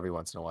 I do every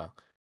once in a while.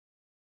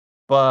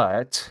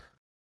 But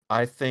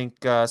I think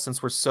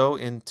since we're so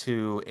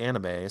into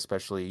anime,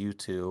 especially you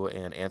two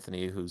and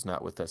Anthony, who's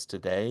not with us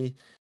today,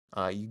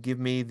 you give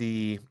me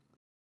the.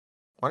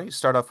 Why don't you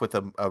start off with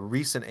a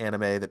recent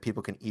anime that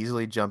people can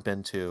easily jump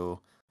into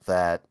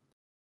that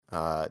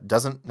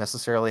doesn't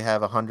necessarily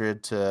have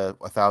 100 to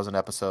 1,000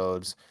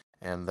 episodes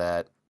and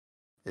that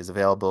is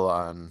available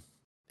on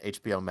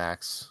HBO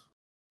Max.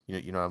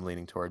 You know what I'm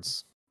leaning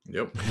towards.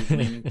 Yep, he's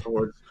leaning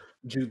towards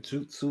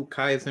Jujutsu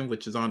Kaisen,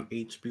 which is on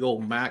HBO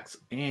Max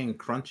and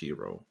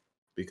Crunchyroll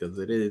because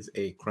it is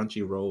a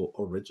Crunchyroll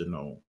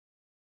original.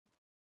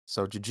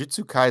 So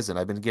Jujutsu Kaisen,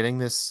 I've been getting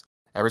this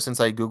ever since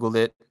I Googled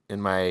it in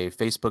my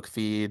Facebook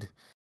feed.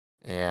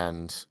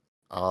 and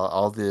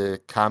all the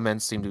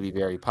comments seem to be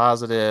very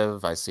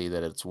positive. I see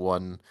that it's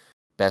won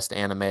best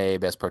anime,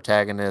 best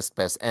protagonist,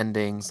 best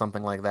ending,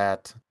 something like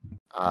that.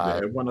 Yeah,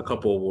 it won a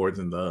couple awards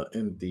in the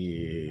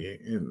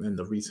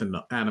recent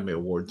anime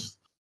awards.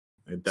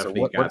 It So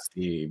definitely got what's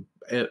the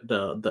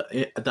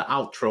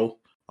outro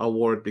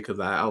award because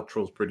that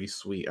outro is pretty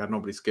sweet. I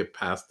nobody skipped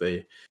past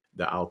the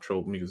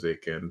outro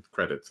music and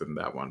credits in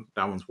that one.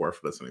 That one's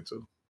worth listening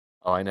to.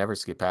 oh, I never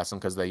skip past them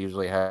because they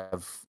usually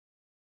have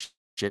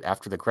shit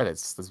after the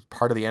credits. That's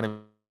part of the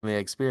anime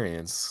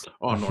experience.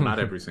 Oh no, not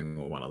every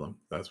single one of them.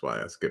 That's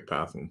why I skipped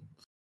past them.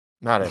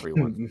 Not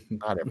everyone,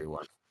 not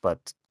everyone,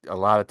 but a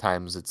lot of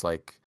times it's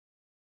like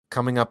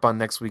coming up on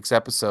next week's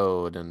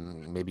episode,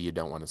 and maybe you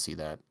don't want to see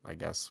that, I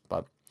guess.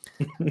 But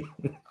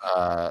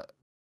uh,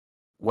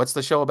 what's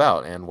the show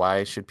about, and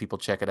why should people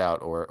check it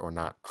out or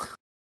not?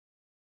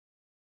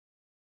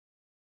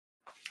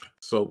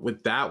 So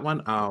with that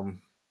one,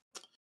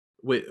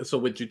 with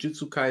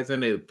Jujutsu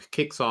Kaisen, it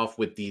kicks off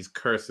with these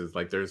curses.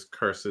 Like there's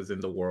curses in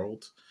the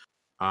world,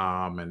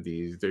 and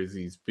there's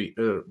these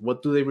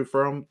what do they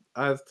refer them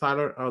as,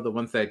 Tyler? Oh, the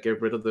ones that get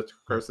rid of the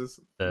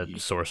curses. The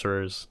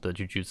sorcerers, the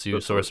Jujutsu The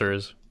sor-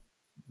 sorcerers.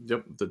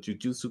 Yep, the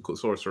Jujutsu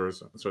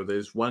sorcerers. So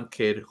there's one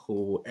kid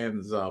who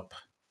ends up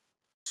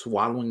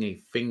swallowing a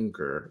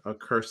finger, a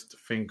cursed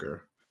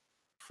finger,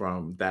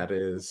 from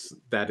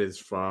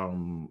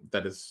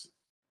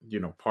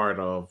part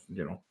of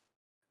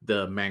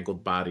the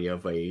mangled body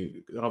of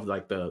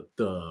like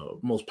the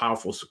most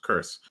powerful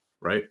curse,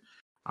 right?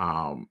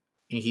 And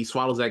he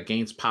swallows that,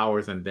 gains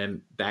powers, and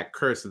then that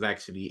curse is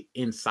actually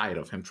inside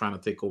of him, trying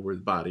to take over his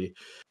body.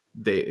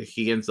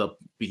 He ends up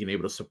being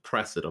able to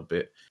suppress it a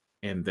bit,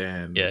 and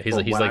then Yeah, he's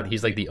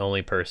like the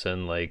only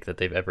person like that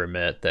they've ever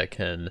met that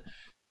can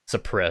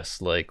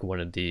suppress like one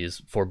of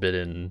these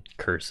forbidden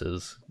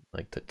curses.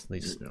 Like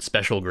these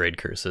special grade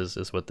curses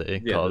is what they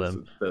call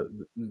them.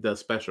 The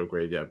special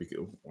grade, yeah.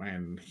 Because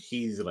when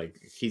he's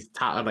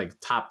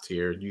top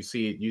tier,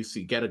 you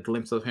get a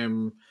glimpse of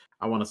him.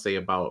 I want to say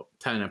about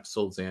 10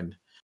 episodes in.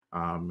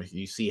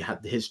 You see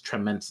his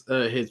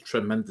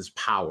tremendous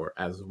power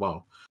as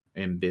well.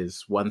 In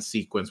this one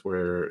sequence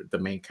where the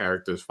main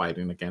character is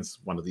fighting against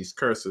one of these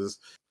curses,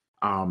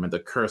 and the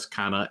curse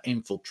kind of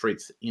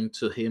infiltrates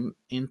into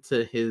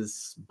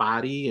his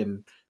body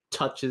and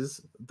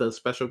touches the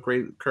special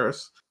grade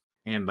curse,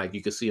 and like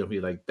you can see him be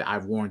like,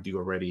 I've warned you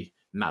already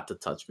not to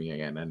touch me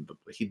again. And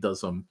he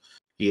does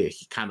he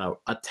kind of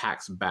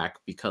attacks back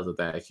because of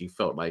that. He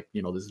felt like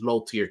this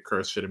low tier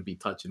curse shouldn't be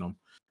touching him.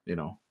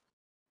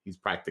 He's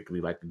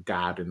practically like a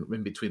god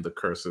in between the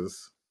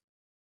curses.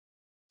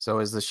 So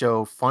is the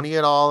show funny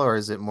at all, or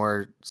is it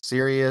more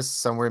serious,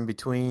 somewhere in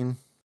between?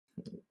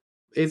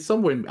 It's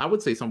somewhere. I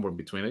would say somewhere in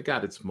between. It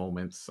got its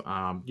moments.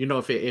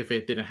 If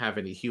it didn't have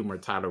any humor,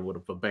 Tyler would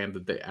have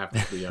abandoned it after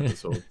 3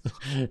 episodes.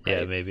 Yeah,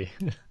 right? maybe.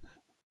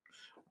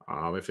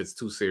 If it's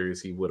too serious,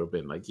 he would have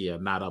been like, "Yeah,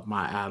 not up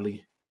my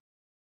alley."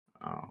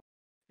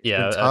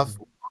 Yeah, It's been tough.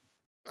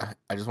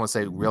 I just want to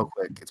say real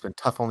quick, it's been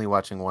tough only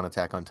watching one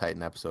Attack on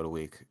Titan episode a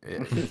week.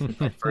 It's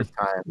my first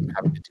time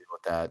having to deal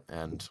with that,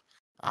 and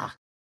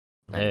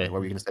anyway, Hey, what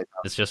were you gonna say?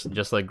 it's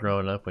just like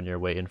growing up when you're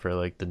waiting for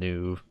like the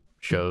new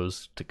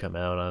shows to come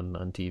out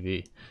on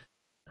TV.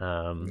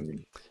 I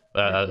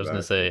was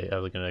gonna say, I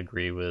was gonna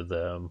agree with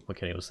what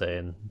Kenny was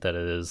saying, that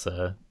it is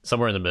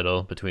somewhere in the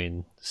middle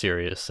between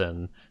serious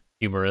and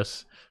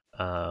humorous.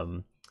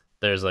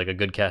 There's like a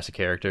good cast of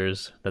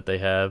characters that they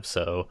have,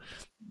 so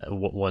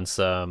once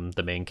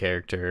the main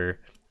character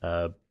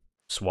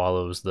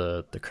swallows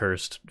the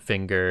cursed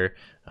finger,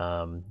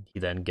 he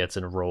then gets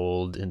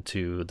enrolled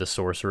into the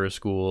sorcerer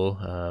school,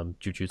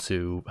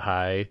 Jujutsu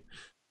High.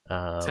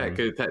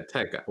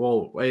 Tech.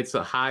 Well, it's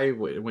a high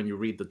when you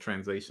read the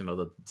translation of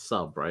the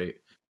sub, right?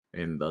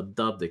 In the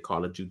dub, they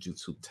call it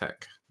Jujutsu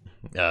Tech.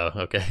 Oh,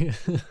 okay.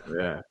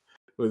 Yeah.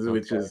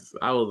 Which is,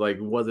 I was like,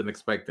 wasn't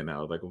expecting that.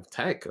 I was like, well,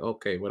 Tech,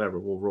 okay, whatever,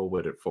 we'll roll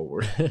with it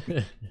forward.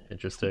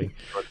 Interesting.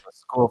 The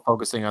school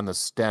focusing on the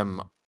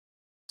STEM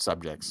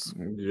subjects.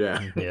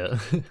 Yeah. Yeah.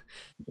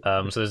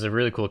 So there's a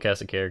really cool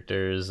cast of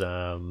characters,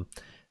 and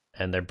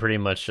they're pretty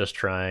much just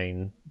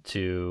trying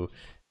to.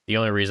 The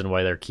only reason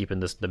why they're keeping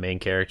the main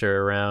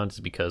character around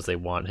is because they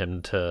want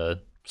him to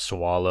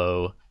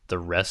swallow the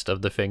rest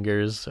of the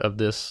fingers of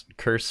this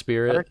cursed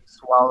spirit.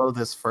 Swallow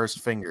this first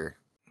finger.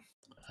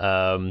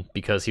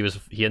 Because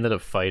he ended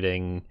up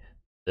fighting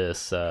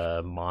this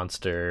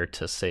monster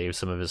to save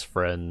some of his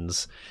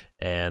friends,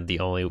 and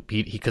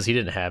because he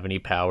didn't have any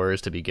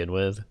powers to begin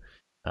with,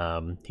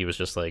 he was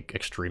just like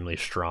extremely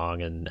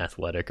strong and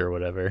athletic or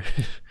whatever.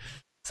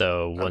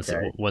 So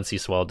once he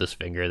swallowed this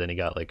finger, then he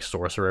got like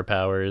sorcerer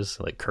powers,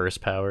 like curse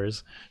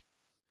powers.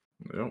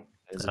 Yep.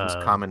 Is it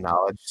just common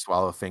knowledge?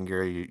 Swallow a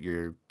finger,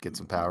 you get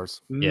some powers.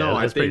 Yeah,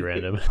 that's pretty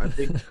random. I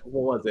think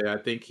what was it? I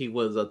think he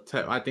was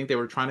I think they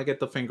were trying to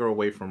get the finger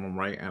away from him,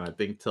 right? And I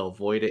think to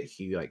avoid it,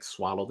 he like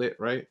swallowed it,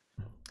 right?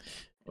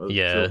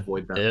 Yeah,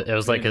 it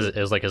was like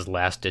his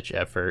last ditch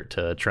effort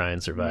to try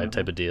and survive,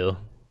 type of deal.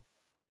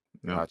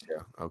 Yeah.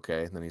 Gotcha.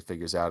 Okay. Then he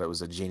figures out it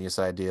was a genius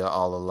idea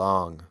all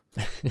along.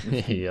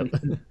 Yep.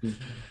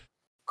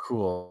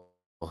 Cool.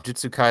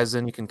 Jujutsu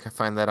Kaisen, you can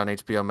find that on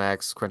HBO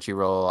Max,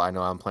 Crunchyroll. I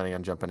know I'm planning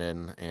on jumping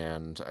in,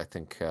 and I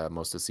think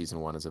most of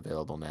season 1 is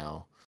available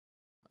now.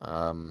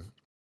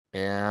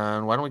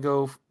 And why don't we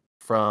go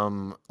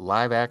from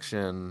live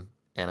action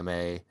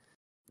anime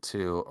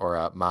to,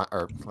 or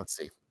let's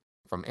see,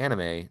 from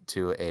anime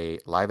to a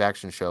live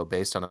action show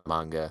based on a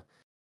manga,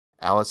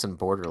 Alice in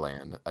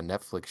Borderland, a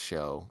Netflix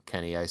show.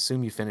 Kenny, I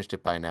assume you finished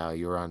it by now.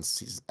 You were on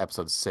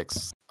episode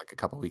 6 like a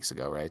couple weeks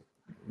ago, right?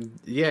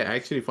 Yeah,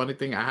 actually, funny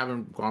thing, I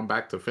haven't gone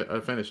back to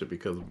finish it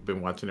because I've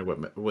been watching it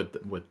with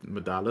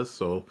Medalis,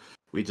 so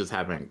we just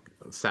haven't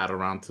sat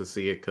around to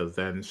see it. Because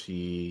then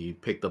she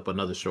picked up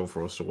another show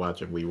for us to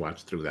watch, and we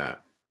watched through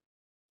that.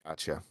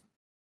 Gotcha.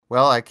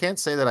 Well, I can't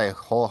say that I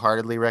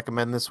wholeheartedly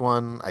recommend this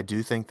one. I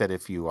do think that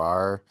if you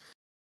are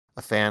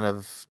a fan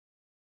of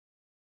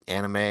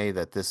anime,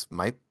 that this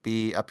might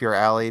be up your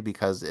alley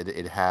because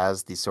it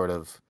has these sort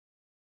of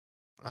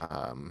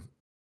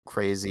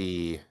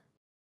crazy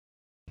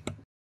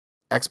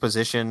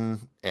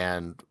exposition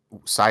and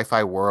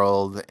sci-fi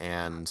world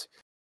and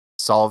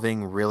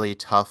solving really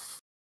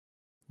tough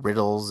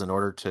riddles in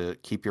order to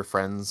keep your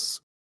friends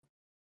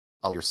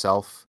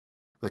yourself.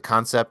 The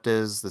concept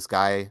is this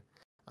guy,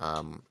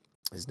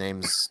 his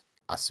name's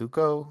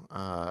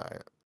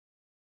Asuko,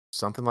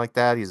 something like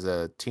that. He's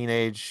a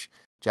teenage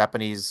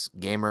Japanese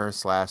gamer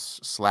slash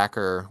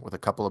slacker with a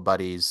couple of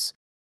buddies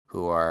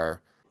who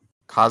are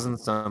causing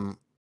some,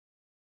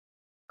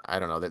 I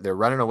don't know, they're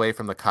running away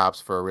from the cops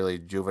for a really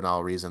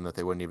juvenile reason that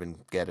they wouldn't even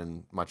get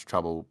in much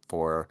trouble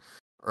for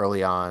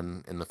early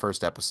on in the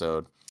first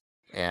episode.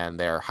 And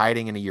they're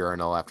hiding in a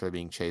urinal after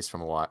being chased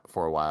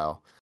for a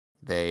while.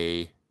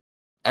 They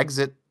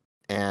exit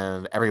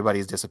and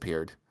everybody's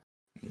disappeared.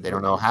 They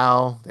don't know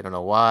how, they don't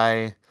know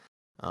why.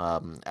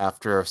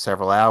 After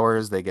several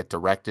hours, they get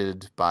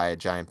directed by a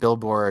giant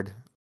billboard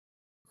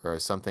or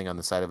something on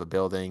the side of a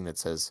building that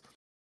says,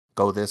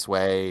 "Go this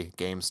way,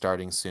 game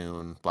starting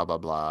soon, blah, blah,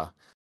 blah."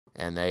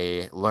 And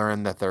they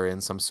learn that they're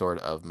in some sort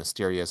of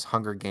mysterious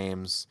Hunger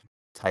Games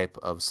type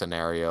of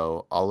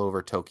scenario all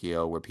over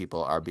Tokyo where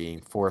people are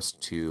being forced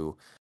to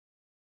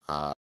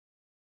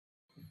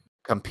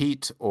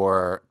compete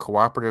or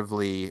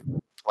cooperatively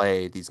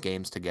play these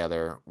games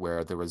together,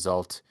 where the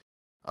result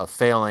of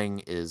failing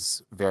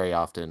is very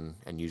often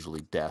and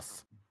usually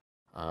death.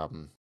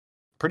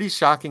 Pretty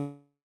shocking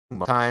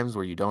times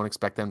where you don't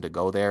expect them to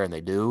go there, and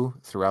they do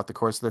throughout the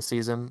course of the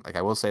season. Like,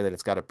 I will say that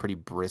it's got a pretty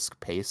brisk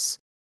pace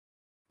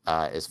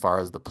as far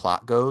as the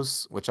plot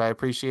goes, which I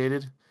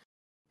appreciated.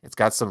 It's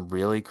got some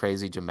really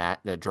crazy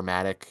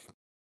dramatic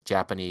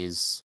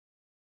Japanese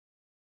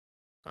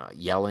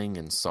yelling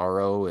and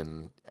sorrow,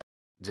 and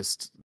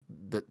just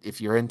if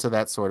you're into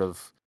that sort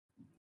of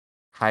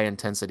high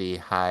intensity,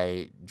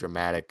 high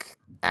dramatic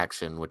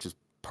action, which is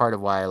part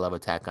of why I love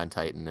Attack on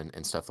Titan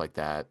and stuff like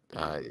that,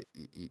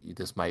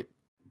 this might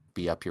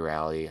be up your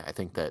alley. I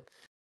think that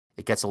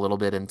it gets a little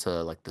bit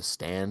into like the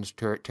stand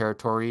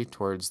territory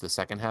towards the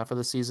second half of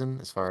the season,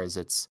 as far as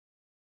its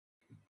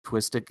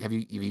twisted. Have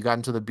you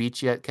gotten to the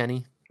beach yet,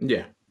 Kenny?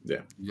 Yeah.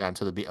 You gotten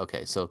to the beach?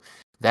 Okay, so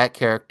that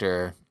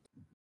character,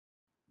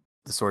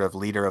 the sort of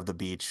leader of the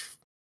beach,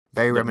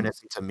 very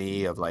reminiscent to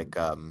me of like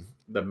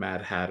The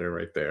Mad Hatter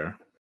right there.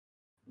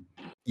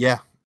 Yeah.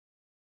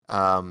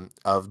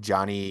 Of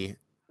Johnny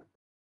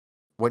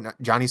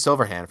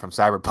Silverhand from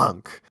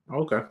Cyberpunk.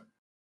 Okay.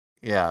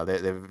 Yeah,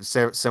 they've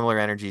similar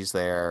energies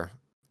there,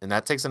 and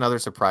that takes another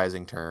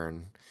surprising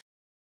turn.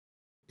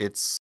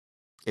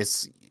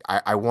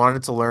 I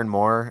wanted to learn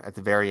more at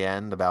the very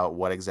end about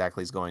what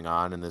exactly is going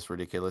on in this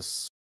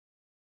ridiculous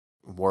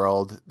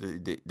world.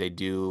 They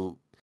do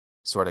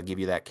sort of give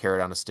you that carrot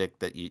on a stick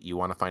that you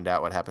want to find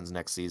out what happens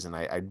next season.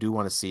 I do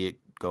want to see it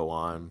go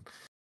on.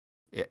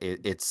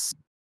 It's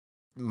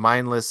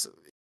mindless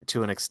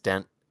to an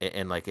extent,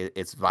 and like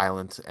it's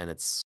violent and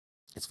it's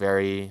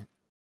very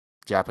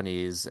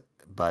Japanese,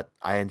 but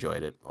I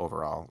enjoyed it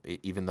overall,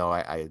 even though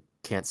I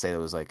can't say it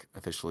was like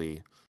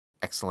officially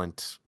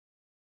excellent,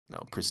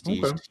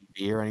 prestige Okay.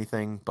 TV or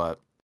anything, but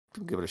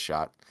give it a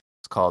shot.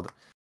 It's called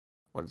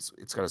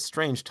it's got a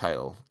strange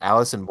title,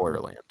 Alice in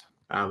Borderland.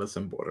 Alice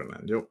in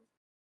Borderland. Yep.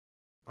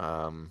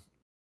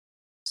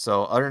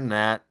 So other than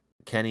that,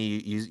 Kenny,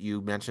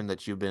 you mentioned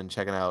that you've been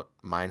checking out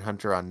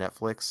Mindhunter on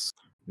Netflix.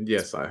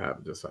 Yes, I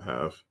have. Yes, I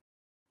have.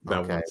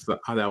 Okay.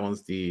 That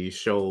one's the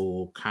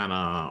show kind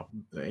of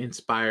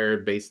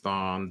inspired based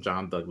on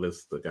John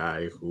Douglas, the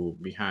guy who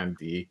behind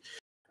the,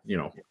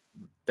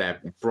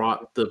 that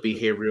brought the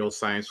behavioral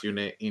science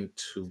unit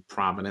into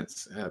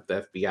prominence at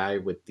the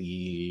FBI with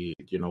the,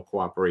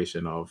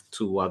 cooperation of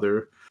two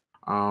other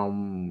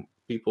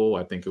people.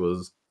 I think it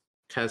was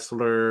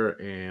Kessler,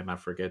 and I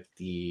forget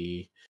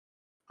the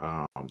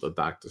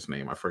doctor's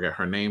name. I forget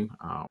her name.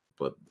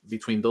 But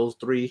between those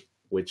three,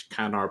 which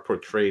kind of are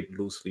portrayed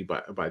loosely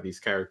by these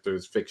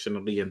characters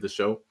fictionally in the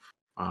show,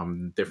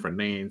 different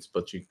names,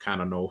 but you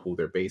kind of know who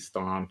they're based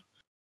on.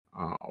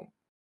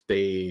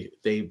 They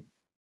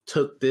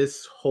took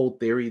this whole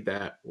theory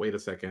that, wait a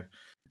second,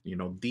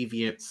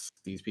 deviants,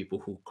 these people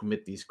who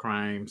commit these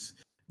crimes,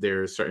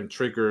 there's certain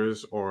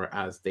triggers, or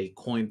as they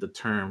coined the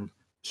term,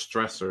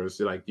 stressors.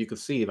 Like you could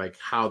see like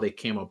how they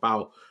came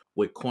about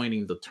with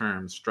coining the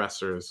term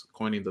stressors,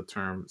 coining the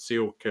term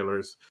serial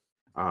killers,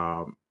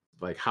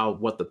 like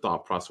what the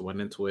thought process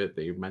went into it.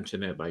 They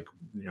mentioned it like,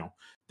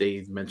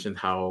 they mentioned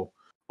how,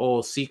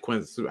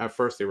 sequence, at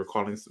first they were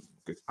calling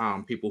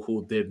people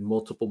who did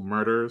multiple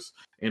murders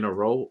in a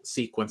row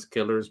sequence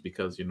killers,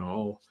 because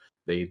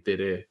they did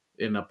it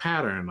in a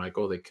pattern, like,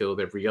 they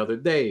killed every other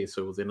day,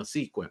 so it was in a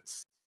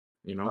sequence,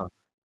 you know.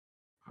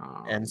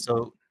 And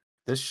so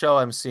this show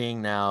I'm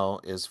seeing now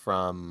is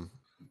from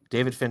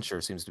David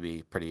Fincher. Seems to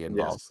be pretty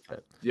involved Yes. with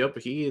it. Yep,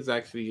 he is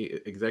actually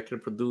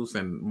executive produced,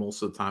 and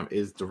most of the time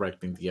is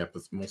directing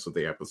most of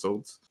the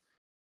episodes.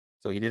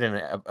 So he did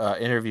an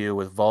interview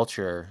with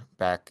Vulture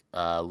back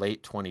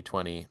late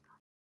 2020,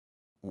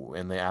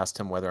 and they asked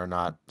him whether or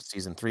not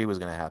season 3 was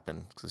going to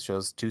happen, because the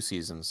show's 2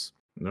 seasons.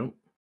 Nope.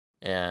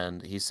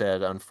 And he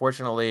said,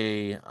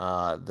 unfortunately,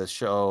 the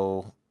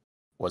show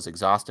was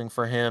exhausting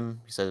for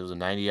him. He said it was a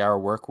 90-hour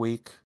work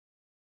week,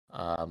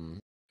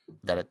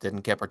 that it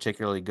didn't get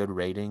particularly good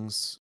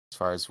ratings as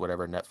far as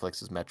whatever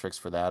Netflix's metrics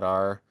for that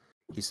are.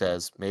 He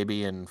says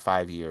maybe in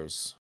 5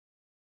 years.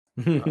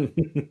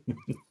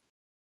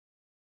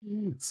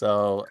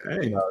 So,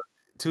 Hey.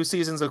 2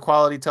 seasons of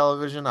quality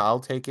television, I'll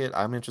take it.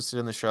 I'm interested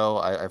in the show.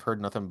 I've heard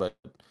nothing but,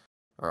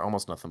 or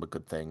almost nothing but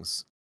good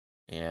things.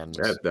 And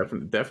Yeah,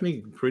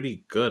 definitely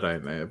pretty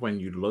good. When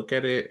you look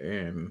at it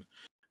and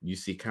you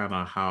see kind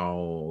of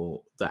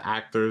how the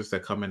actors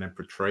that come in and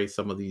portray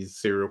some of these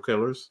serial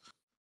killers,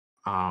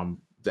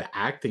 the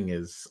acting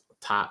is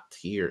top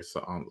tier,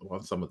 so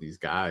on some of these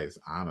guys.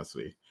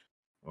 Honestly,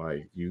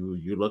 like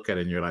you look at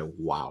it and you're like,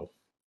 wow,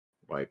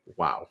 like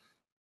wow.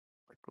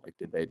 like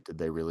did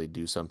they really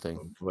do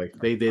something? Like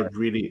they did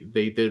really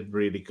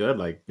good.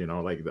 Like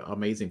like the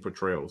amazing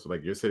portrayals.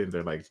 Like you're sitting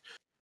there like,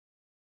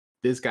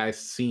 this guy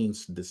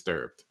seems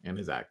disturbed in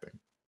his acting,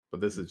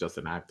 but this is just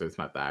an actor. It's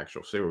not the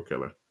actual serial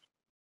killer.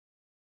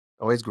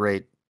 Always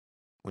great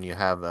when you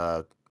have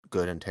a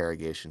good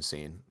interrogation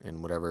scene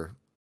in whatever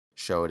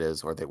show it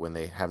is, or that when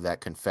they have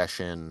that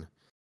confession,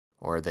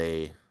 or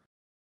they,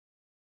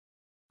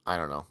 I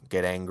don't know,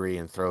 get angry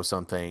and throw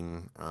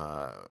something,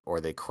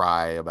 or they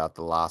cry about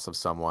the loss of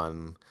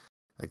someone.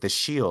 Like The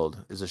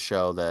Shield is a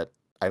show that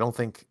I don't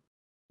think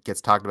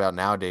gets talked about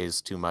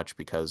nowadays too much,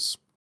 because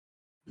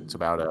it's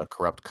about a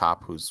corrupt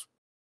cop who's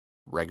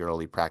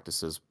regularly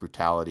practices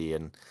brutality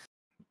and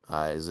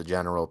is a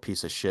general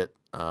piece of shit,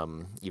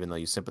 even though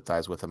you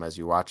sympathize with him as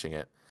you're watching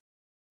it.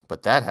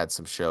 But that had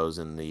some shows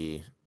in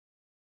the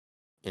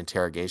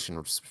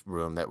interrogation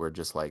room that were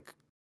just like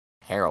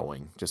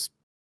harrowing.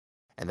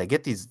 And they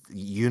get these,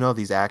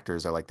 these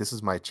actors are like, this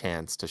is my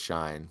chance to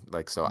shine.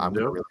 Like, so I'm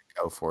gonna really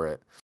go for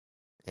it.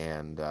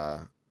 And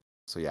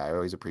so yeah, I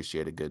always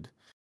appreciate a good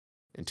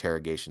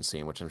interrogation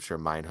scene, which I'm sure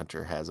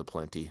Mindhunter has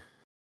aplenty.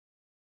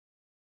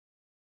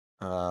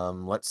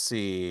 Let's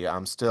see.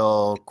 I'm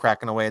still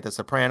cracking away at The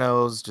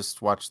Sopranos.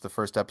 Just watched the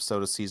first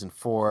episode of season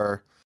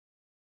 4.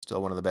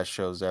 Still one of the best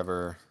shows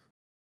ever.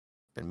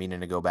 Been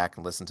meaning to go back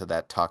and listen to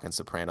that Talking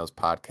Sopranos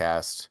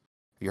podcast.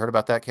 Have you heard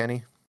about that,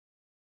 Kenny?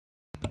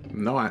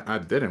 No, I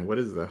didn't. What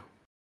is that?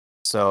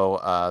 So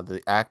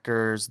the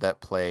actors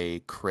that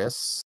play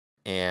Chris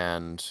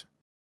and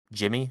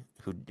Jimmy,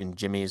 and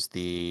Jimmy's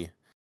the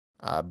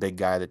big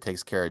guy that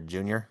takes care of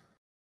Junior.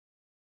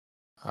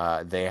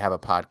 They have a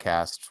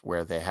podcast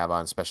where they have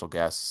on special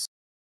guests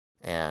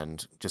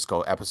and just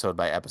go episode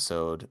by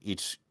episode.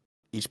 Each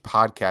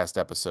podcast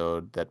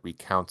episode that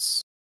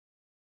recounts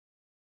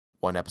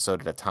one episode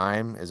at a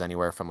time is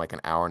anywhere from like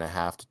an hour and a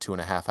half to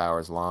 2.5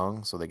 hours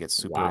long. So they get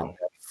super in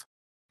depth.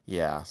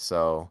 Yeah.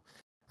 So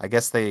I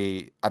guess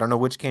I don't know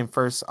which came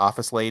first,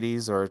 Office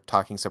Ladies or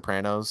Talking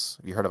Sopranos.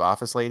 Have you heard of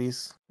Office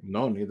Ladies?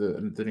 No, neither.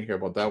 Didn't hear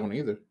about that one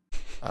either.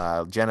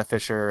 Jenna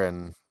Fisher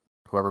and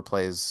whoever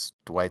plays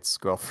Dwight's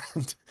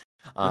girlfriend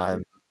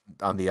on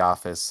The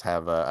Office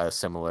have a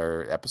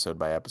similar episode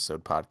by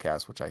episode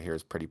podcast, which I hear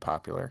is pretty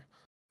popular.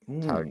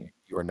 How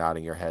you were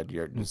nodding your head.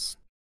 You're just.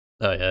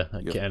 Oh yeah,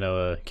 I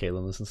know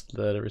Caitlin listens to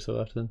that every so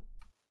often.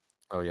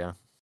 Oh yeah.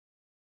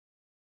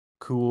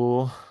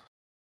 Cool.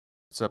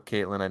 What's up,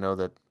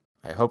 Caitlin?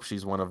 I hope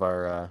she's one of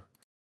our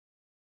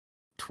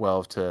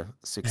 12 to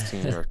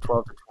 16 or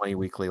 12 to 20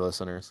 weekly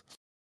listeners.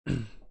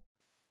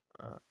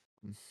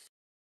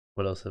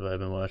 What else have I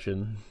been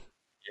watching?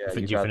 Yeah,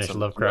 did you finish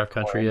Lovecraft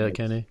Country yet,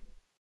 Kenny?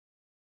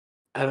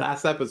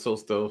 Last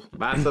episode.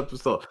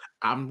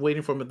 I'm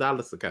waiting for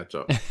Medalis to catch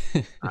up.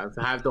 I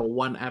have the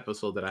one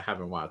episode that I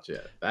haven't watched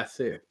yet. That's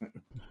it.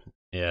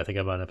 Yeah, I think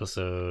I'm on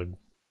episode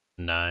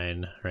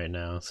 9 right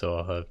now, so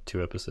I'll have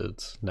 2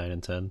 episodes, 9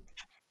 and 10.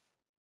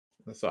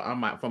 So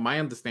from my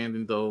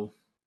understanding, though,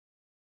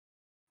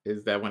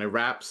 is that when it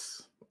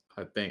wraps,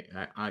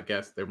 I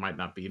guess there might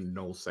not be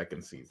no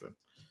second season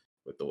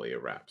with the way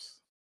it wraps.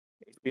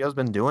 HBO's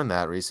been doing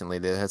that recently.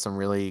 They had some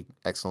really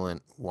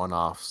excellent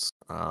one-offs.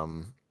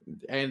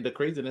 And the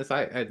craziness,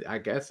 I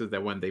guess, is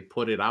that when they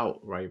put it out,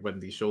 right, when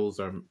these shows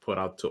are put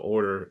out to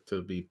order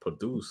to be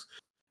produced,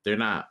 they're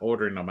not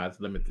ordering them as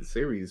limited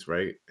series,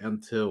 right?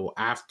 Until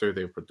after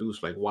they're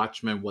produced. Like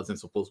Watchmen wasn't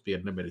supposed to be a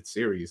limited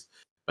series,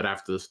 but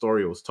after the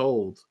story was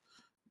told,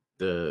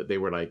 they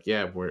were like,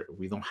 yeah,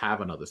 we don't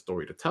have another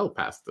story to tell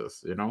past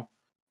this, you know.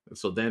 And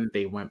so then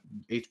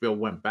HBO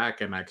went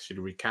back and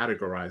actually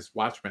recategorized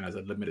Watchmen as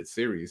a limited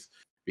series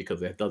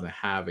because it doesn't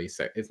have it's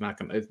not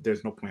gonna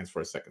there's no plans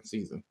for a second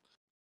season,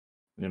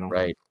 you know.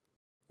 Right.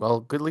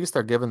 Well, good. At least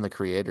they're giving the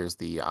creators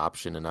the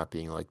option and not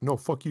being like, no,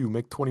 fuck you,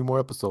 make 20 more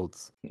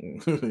episodes.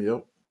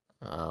 Yep.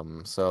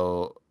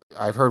 So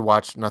I've heard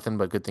nothing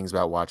but good things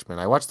about Watchmen.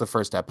 I watched the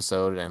first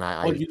episode and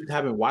Oh, you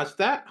haven't watched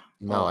that?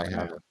 no, Oh I man.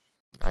 haven't.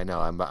 I know.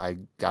 I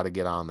got to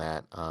get on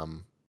that.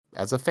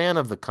 As a fan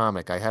of the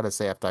comic, I had to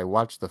say after I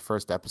watched the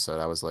first episode,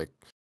 I was like,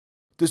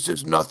 this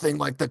is nothing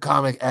like the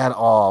comic at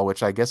all,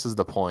 which I guess is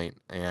the point.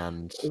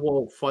 And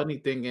Well, funny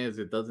thing is,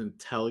 it doesn't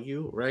tell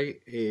you,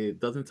 right? It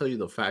doesn't tell you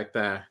the fact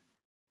that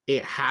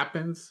it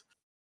happens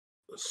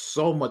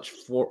so much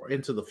for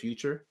into the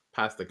future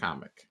past the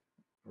comic,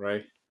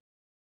 right?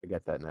 I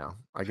get that now.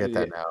 I get Yeah,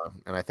 that now.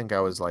 And I think I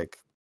was like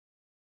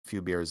a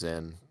few beers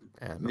in,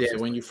 and I was yeah.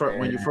 just When like, you first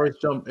when you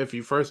first jump, if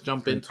you first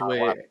jump "Eh, into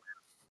it,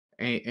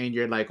 and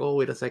you're like, oh,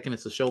 wait a second,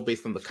 it's a show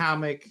based on the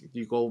comic.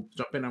 You go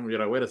jump in and you're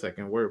like, wait a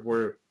second,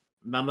 we're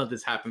none of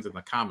this happens in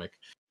the comic,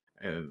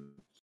 and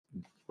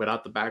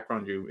without the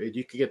background,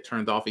 you could get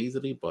turned off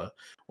easily. But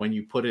when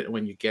you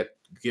get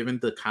given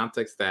the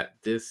context that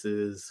this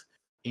is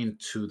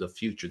into the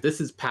future, this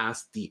is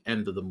past the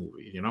end of the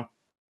movie, you know.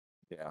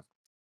 yeah."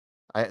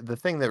 The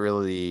thing that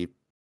really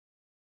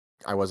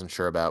I wasn't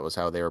sure about was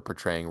how they were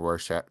portraying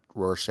Rorschach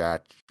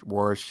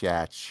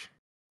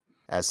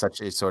as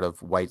such a sort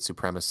of white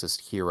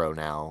supremacist hero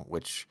now,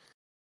 which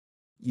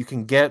you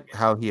can get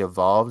how he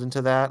evolved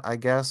into that, I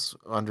guess,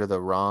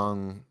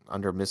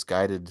 under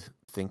misguided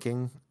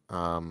thinking.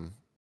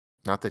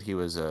 Not that he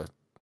was a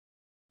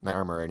knight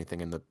armor or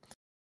anything in the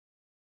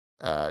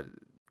uh,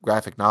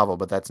 graphic novel,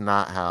 but that's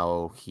not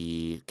how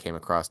he came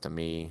across to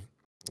me.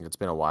 It's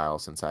been a while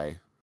since I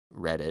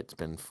read it. It's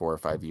been 4 or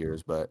 5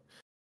 years, but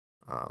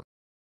um,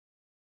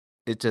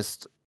 it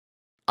just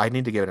I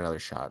need to give it another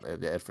shot.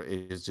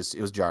 It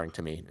was jarring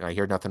to me, and I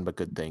hear nothing but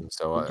good things.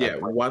 So Yeah,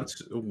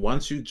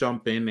 once you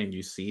jump in and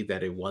you see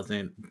that it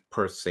wasn't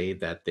per se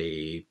that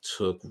they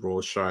took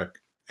Rorschach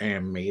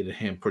and made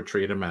him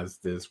portrayed him as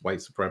this white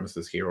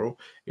supremacist hero,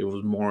 it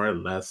was more or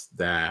less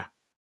that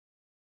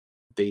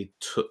they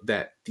took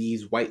that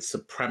these white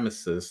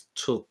supremacists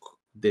took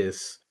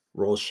this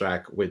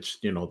Rorschach, which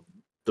the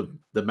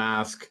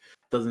mask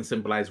doesn't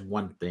symbolize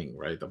one thing,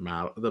 right?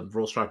 The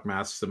Rorschach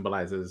mask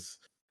symbolizes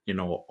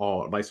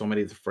all like so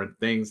many different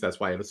things. That's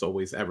why it's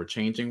always ever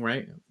changing,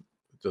 right?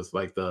 Just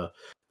like the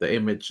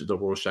image, the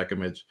Rorschach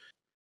image,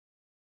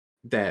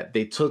 that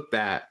they took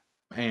that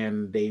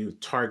and they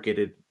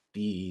targeted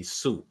the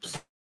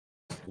soups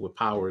with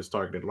powers,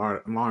 targeted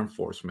law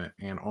enforcement,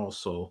 and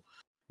also,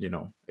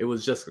 it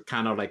was just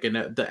kind of like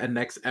the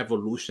next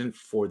evolution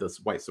for this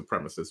white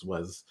supremacist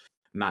was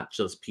not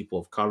just people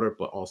of color,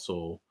 but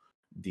also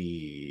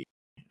the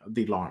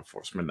law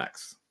enforcement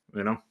next,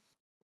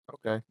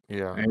 okay,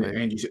 yeah,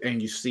 and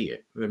you see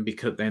it,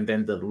 and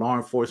then the law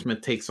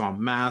enforcement takes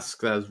on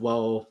masks as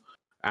well.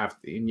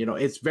 After, and,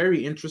 it's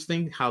very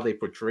interesting how they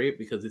portray it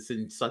because it's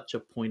in such a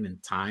point in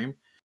time.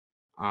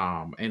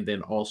 And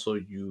then also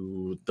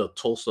the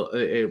Tulsa,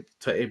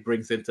 it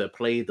brings into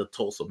play the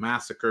Tulsa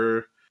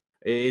massacre.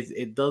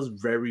 It does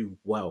very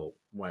well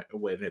when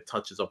it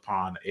touches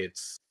upon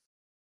its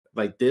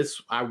like this.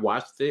 I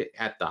watched it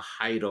at the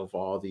height of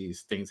all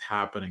these things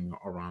happening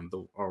around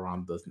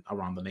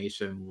the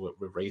nation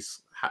with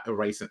race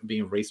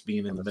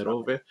being in the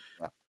middle of it.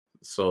 yeah.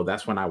 So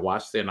that's when I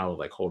watched it and I was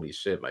like, holy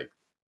shit, like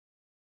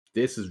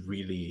this is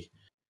really,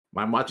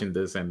 I'm watching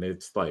this and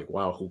it's like,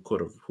 wow, who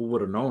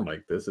would have known,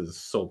 like this is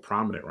so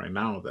prominent right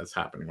now that's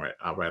happening right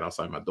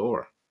outside my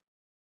door.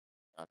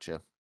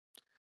 Gotcha.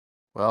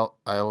 Well,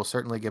 I will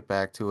certainly get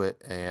back to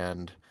it,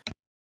 and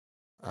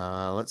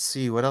let's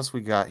see what else we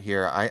got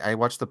here. I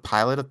watched the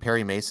pilot of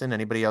Perry Mason.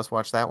 Anybody else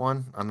watch that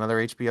one? Another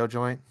HBO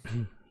joint?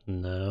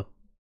 No.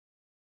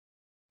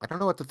 I don't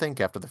know what to think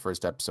after the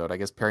first episode. I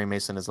guess Perry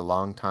Mason is a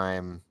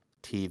longtime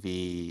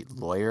TV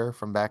lawyer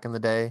from back in the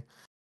day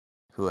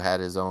who had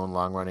his own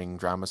long-running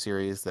drama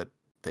series that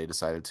they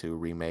decided to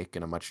remake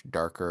in a much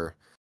darker,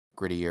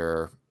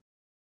 grittier,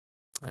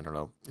 I don't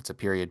know. It's a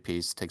period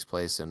piece. Takes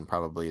place in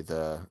probably I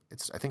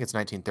think it's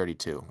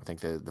 1932. I think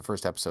the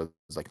first episode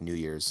is like New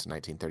Year's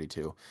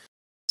 1932.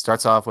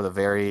 Starts off with a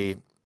very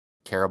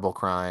terrible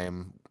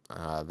crime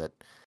that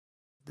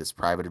this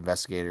private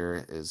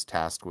investigator is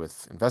tasked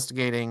with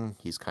investigating.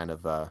 He's kind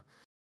of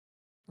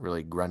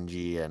really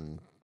grungy and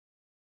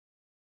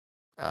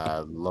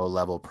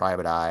low-level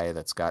private eye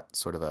that's got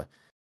sort of a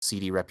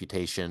seedy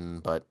reputation,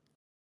 but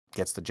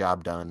gets the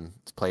job done.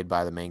 It's played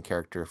by the main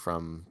character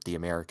from The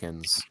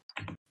Americans.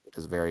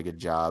 Does a very good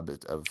job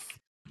of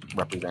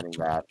representing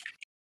that.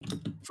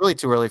 It's really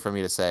too early for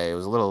me to say. It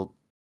was a little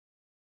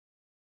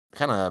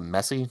kind of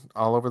messy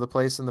all over the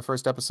place in the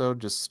first episode,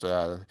 just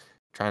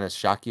trying to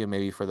shock you,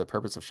 maybe for the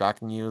purpose of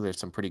shocking you. There's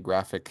some pretty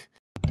graphic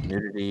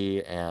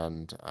nudity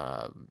and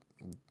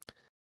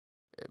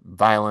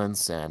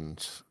violence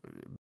and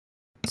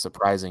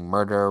surprising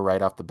murder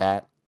right off the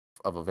bat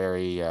of a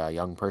very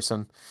young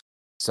person.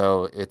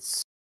 So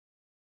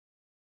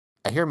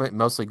I hear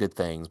mostly good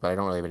things, but I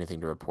don't really have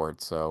anything to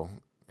report. So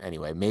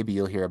anyway, maybe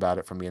you'll hear about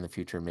it from me in the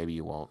future. Maybe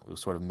you won't. It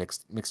was sort of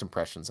mixed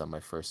impressions on my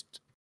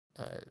first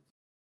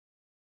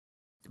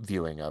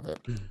viewing of it.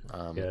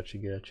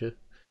 Gotcha.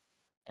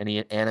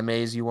 Any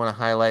animes you want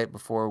to highlight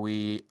before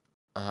we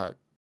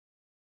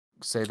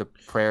say the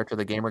prayer to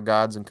the gamer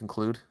gods and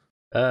conclude?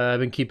 I've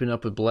been keeping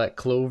up with Black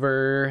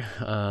Clover.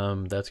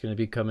 That's going to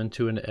be coming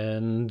to an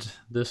end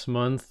this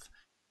month.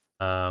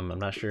 I'm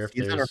not sure if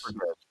there's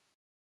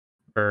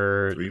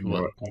for 3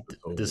 more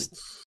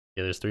episodes.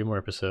 there's 3 more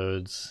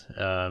episodes.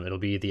 It'll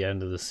be the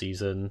end of the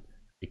season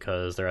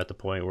because they're at the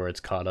point where it's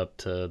caught up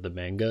to the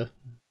manga.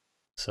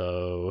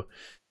 So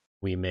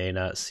we may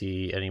not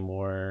see any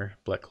more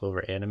Black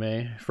Clover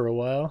anime for a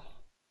while.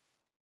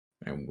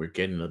 And we're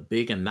getting a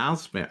big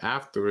announcement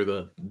after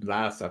the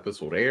last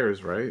episode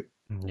airs, right?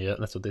 Yeah,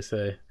 that's what they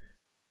say.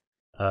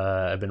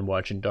 I've been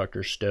watching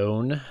Dr.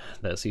 Stone.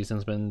 That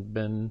season's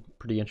been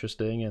pretty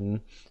interesting,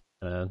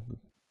 and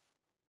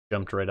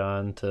jumped right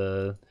on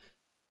to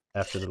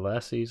after the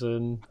last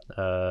season.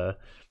 The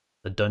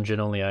Dungeon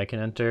Only I Can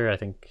Enter, I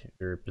think,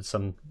 or it's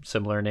some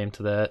similar name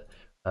to that.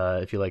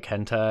 If you like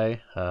hentai,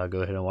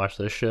 go ahead and watch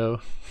this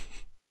show.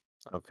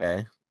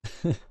 Okay.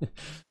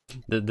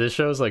 This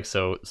show is like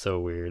so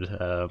weird.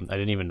 I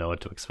didn't even know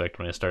what to expect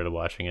when I started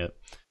watching it.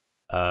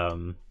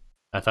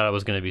 I thought it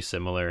was going to be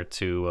similar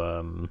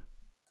to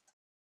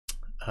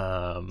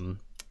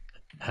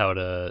how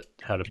to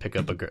pick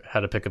up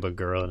a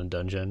girl in a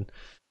dungeon,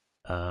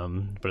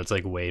 but it's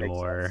like way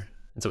more.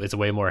 It's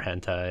way more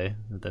hentai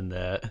than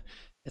that.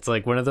 It's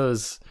like one of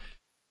those.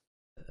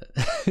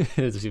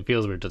 It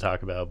feels weird to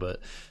talk about,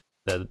 but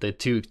the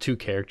two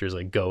characters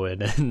like go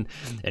in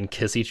and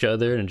kiss each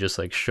other, and just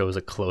like shows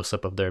a close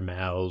up of their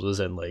mouths,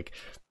 and like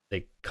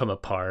they come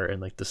apart,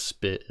 and like the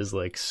spit is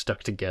like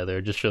stuck together.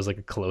 It just shows like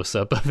a close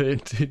up of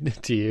it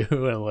to you,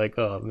 and I'm like,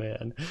 oh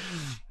man.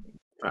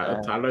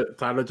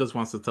 Tyler just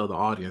wants to tell the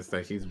audience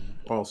that he's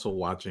also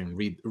watching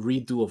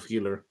redo of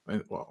Healer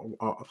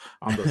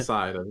on the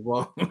side as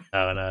well. Oh,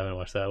 no, I haven't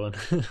watched that one.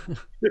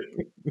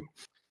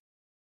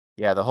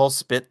 Yeah, the whole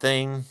spit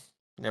thing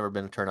never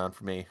been a turn on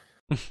for me.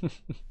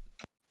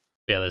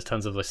 Yeah, there's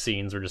tons of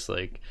scenes where just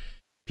like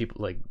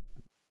people, like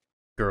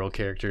girl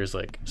characters,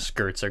 like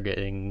skirts are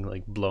getting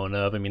like blown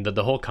up. I mean,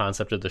 the whole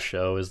concept of the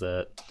show is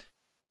that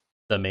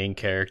the main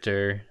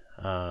character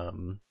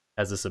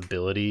has this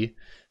ability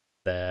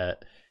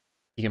that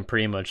he can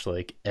pretty much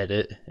like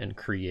edit and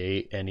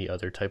create any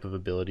other type of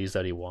abilities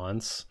that he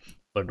wants,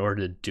 but in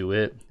order to do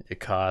it,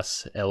 it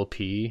costs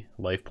LP,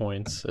 life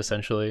points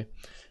essentially,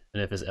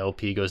 and if his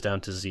LP goes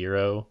down to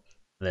 0,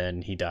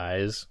 then he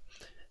dies.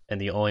 And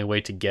the only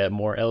way to get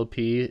more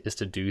LP is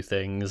to do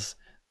things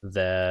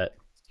that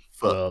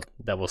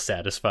will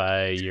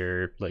satisfy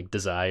your like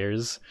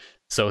desires.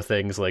 So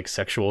things like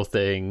sexual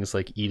things,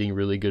 like eating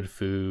really good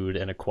food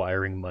and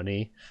acquiring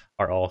money,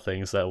 are all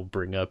things that will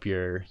bring up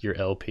your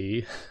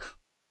LP.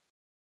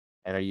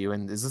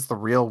 And is this the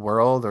real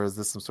world, or is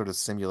this some sort of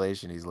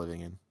simulation he's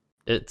living in?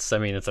 It's a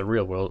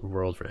real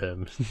world for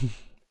him,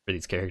 for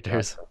these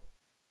characters. Gotcha.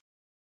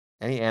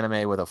 Any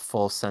anime with a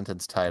full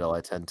sentence title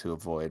I tend to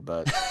avoid,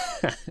 but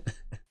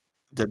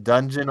The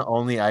Dungeon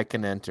Only I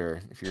Can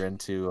Enter, if you're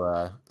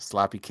into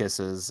sloppy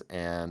kisses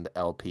and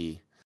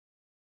LP.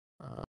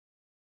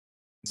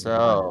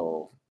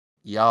 So,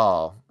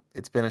 y'all,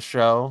 it's been a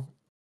show.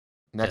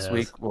 Next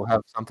week, we'll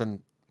have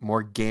something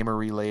more gamer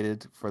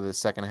related for the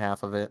second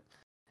half of it.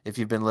 If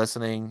you've been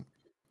listening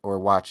or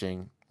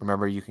watching,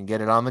 remember you can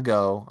get it on the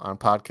go on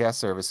podcast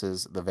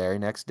services the very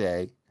next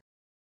day.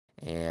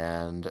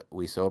 And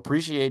we so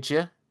appreciate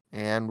you,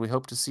 and we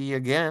hope to see you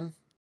again.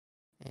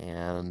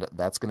 And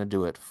that's going to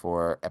do it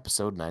for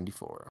episode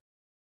 94.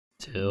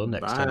 Till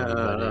next time,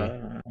 everybody.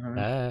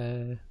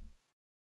 Bye.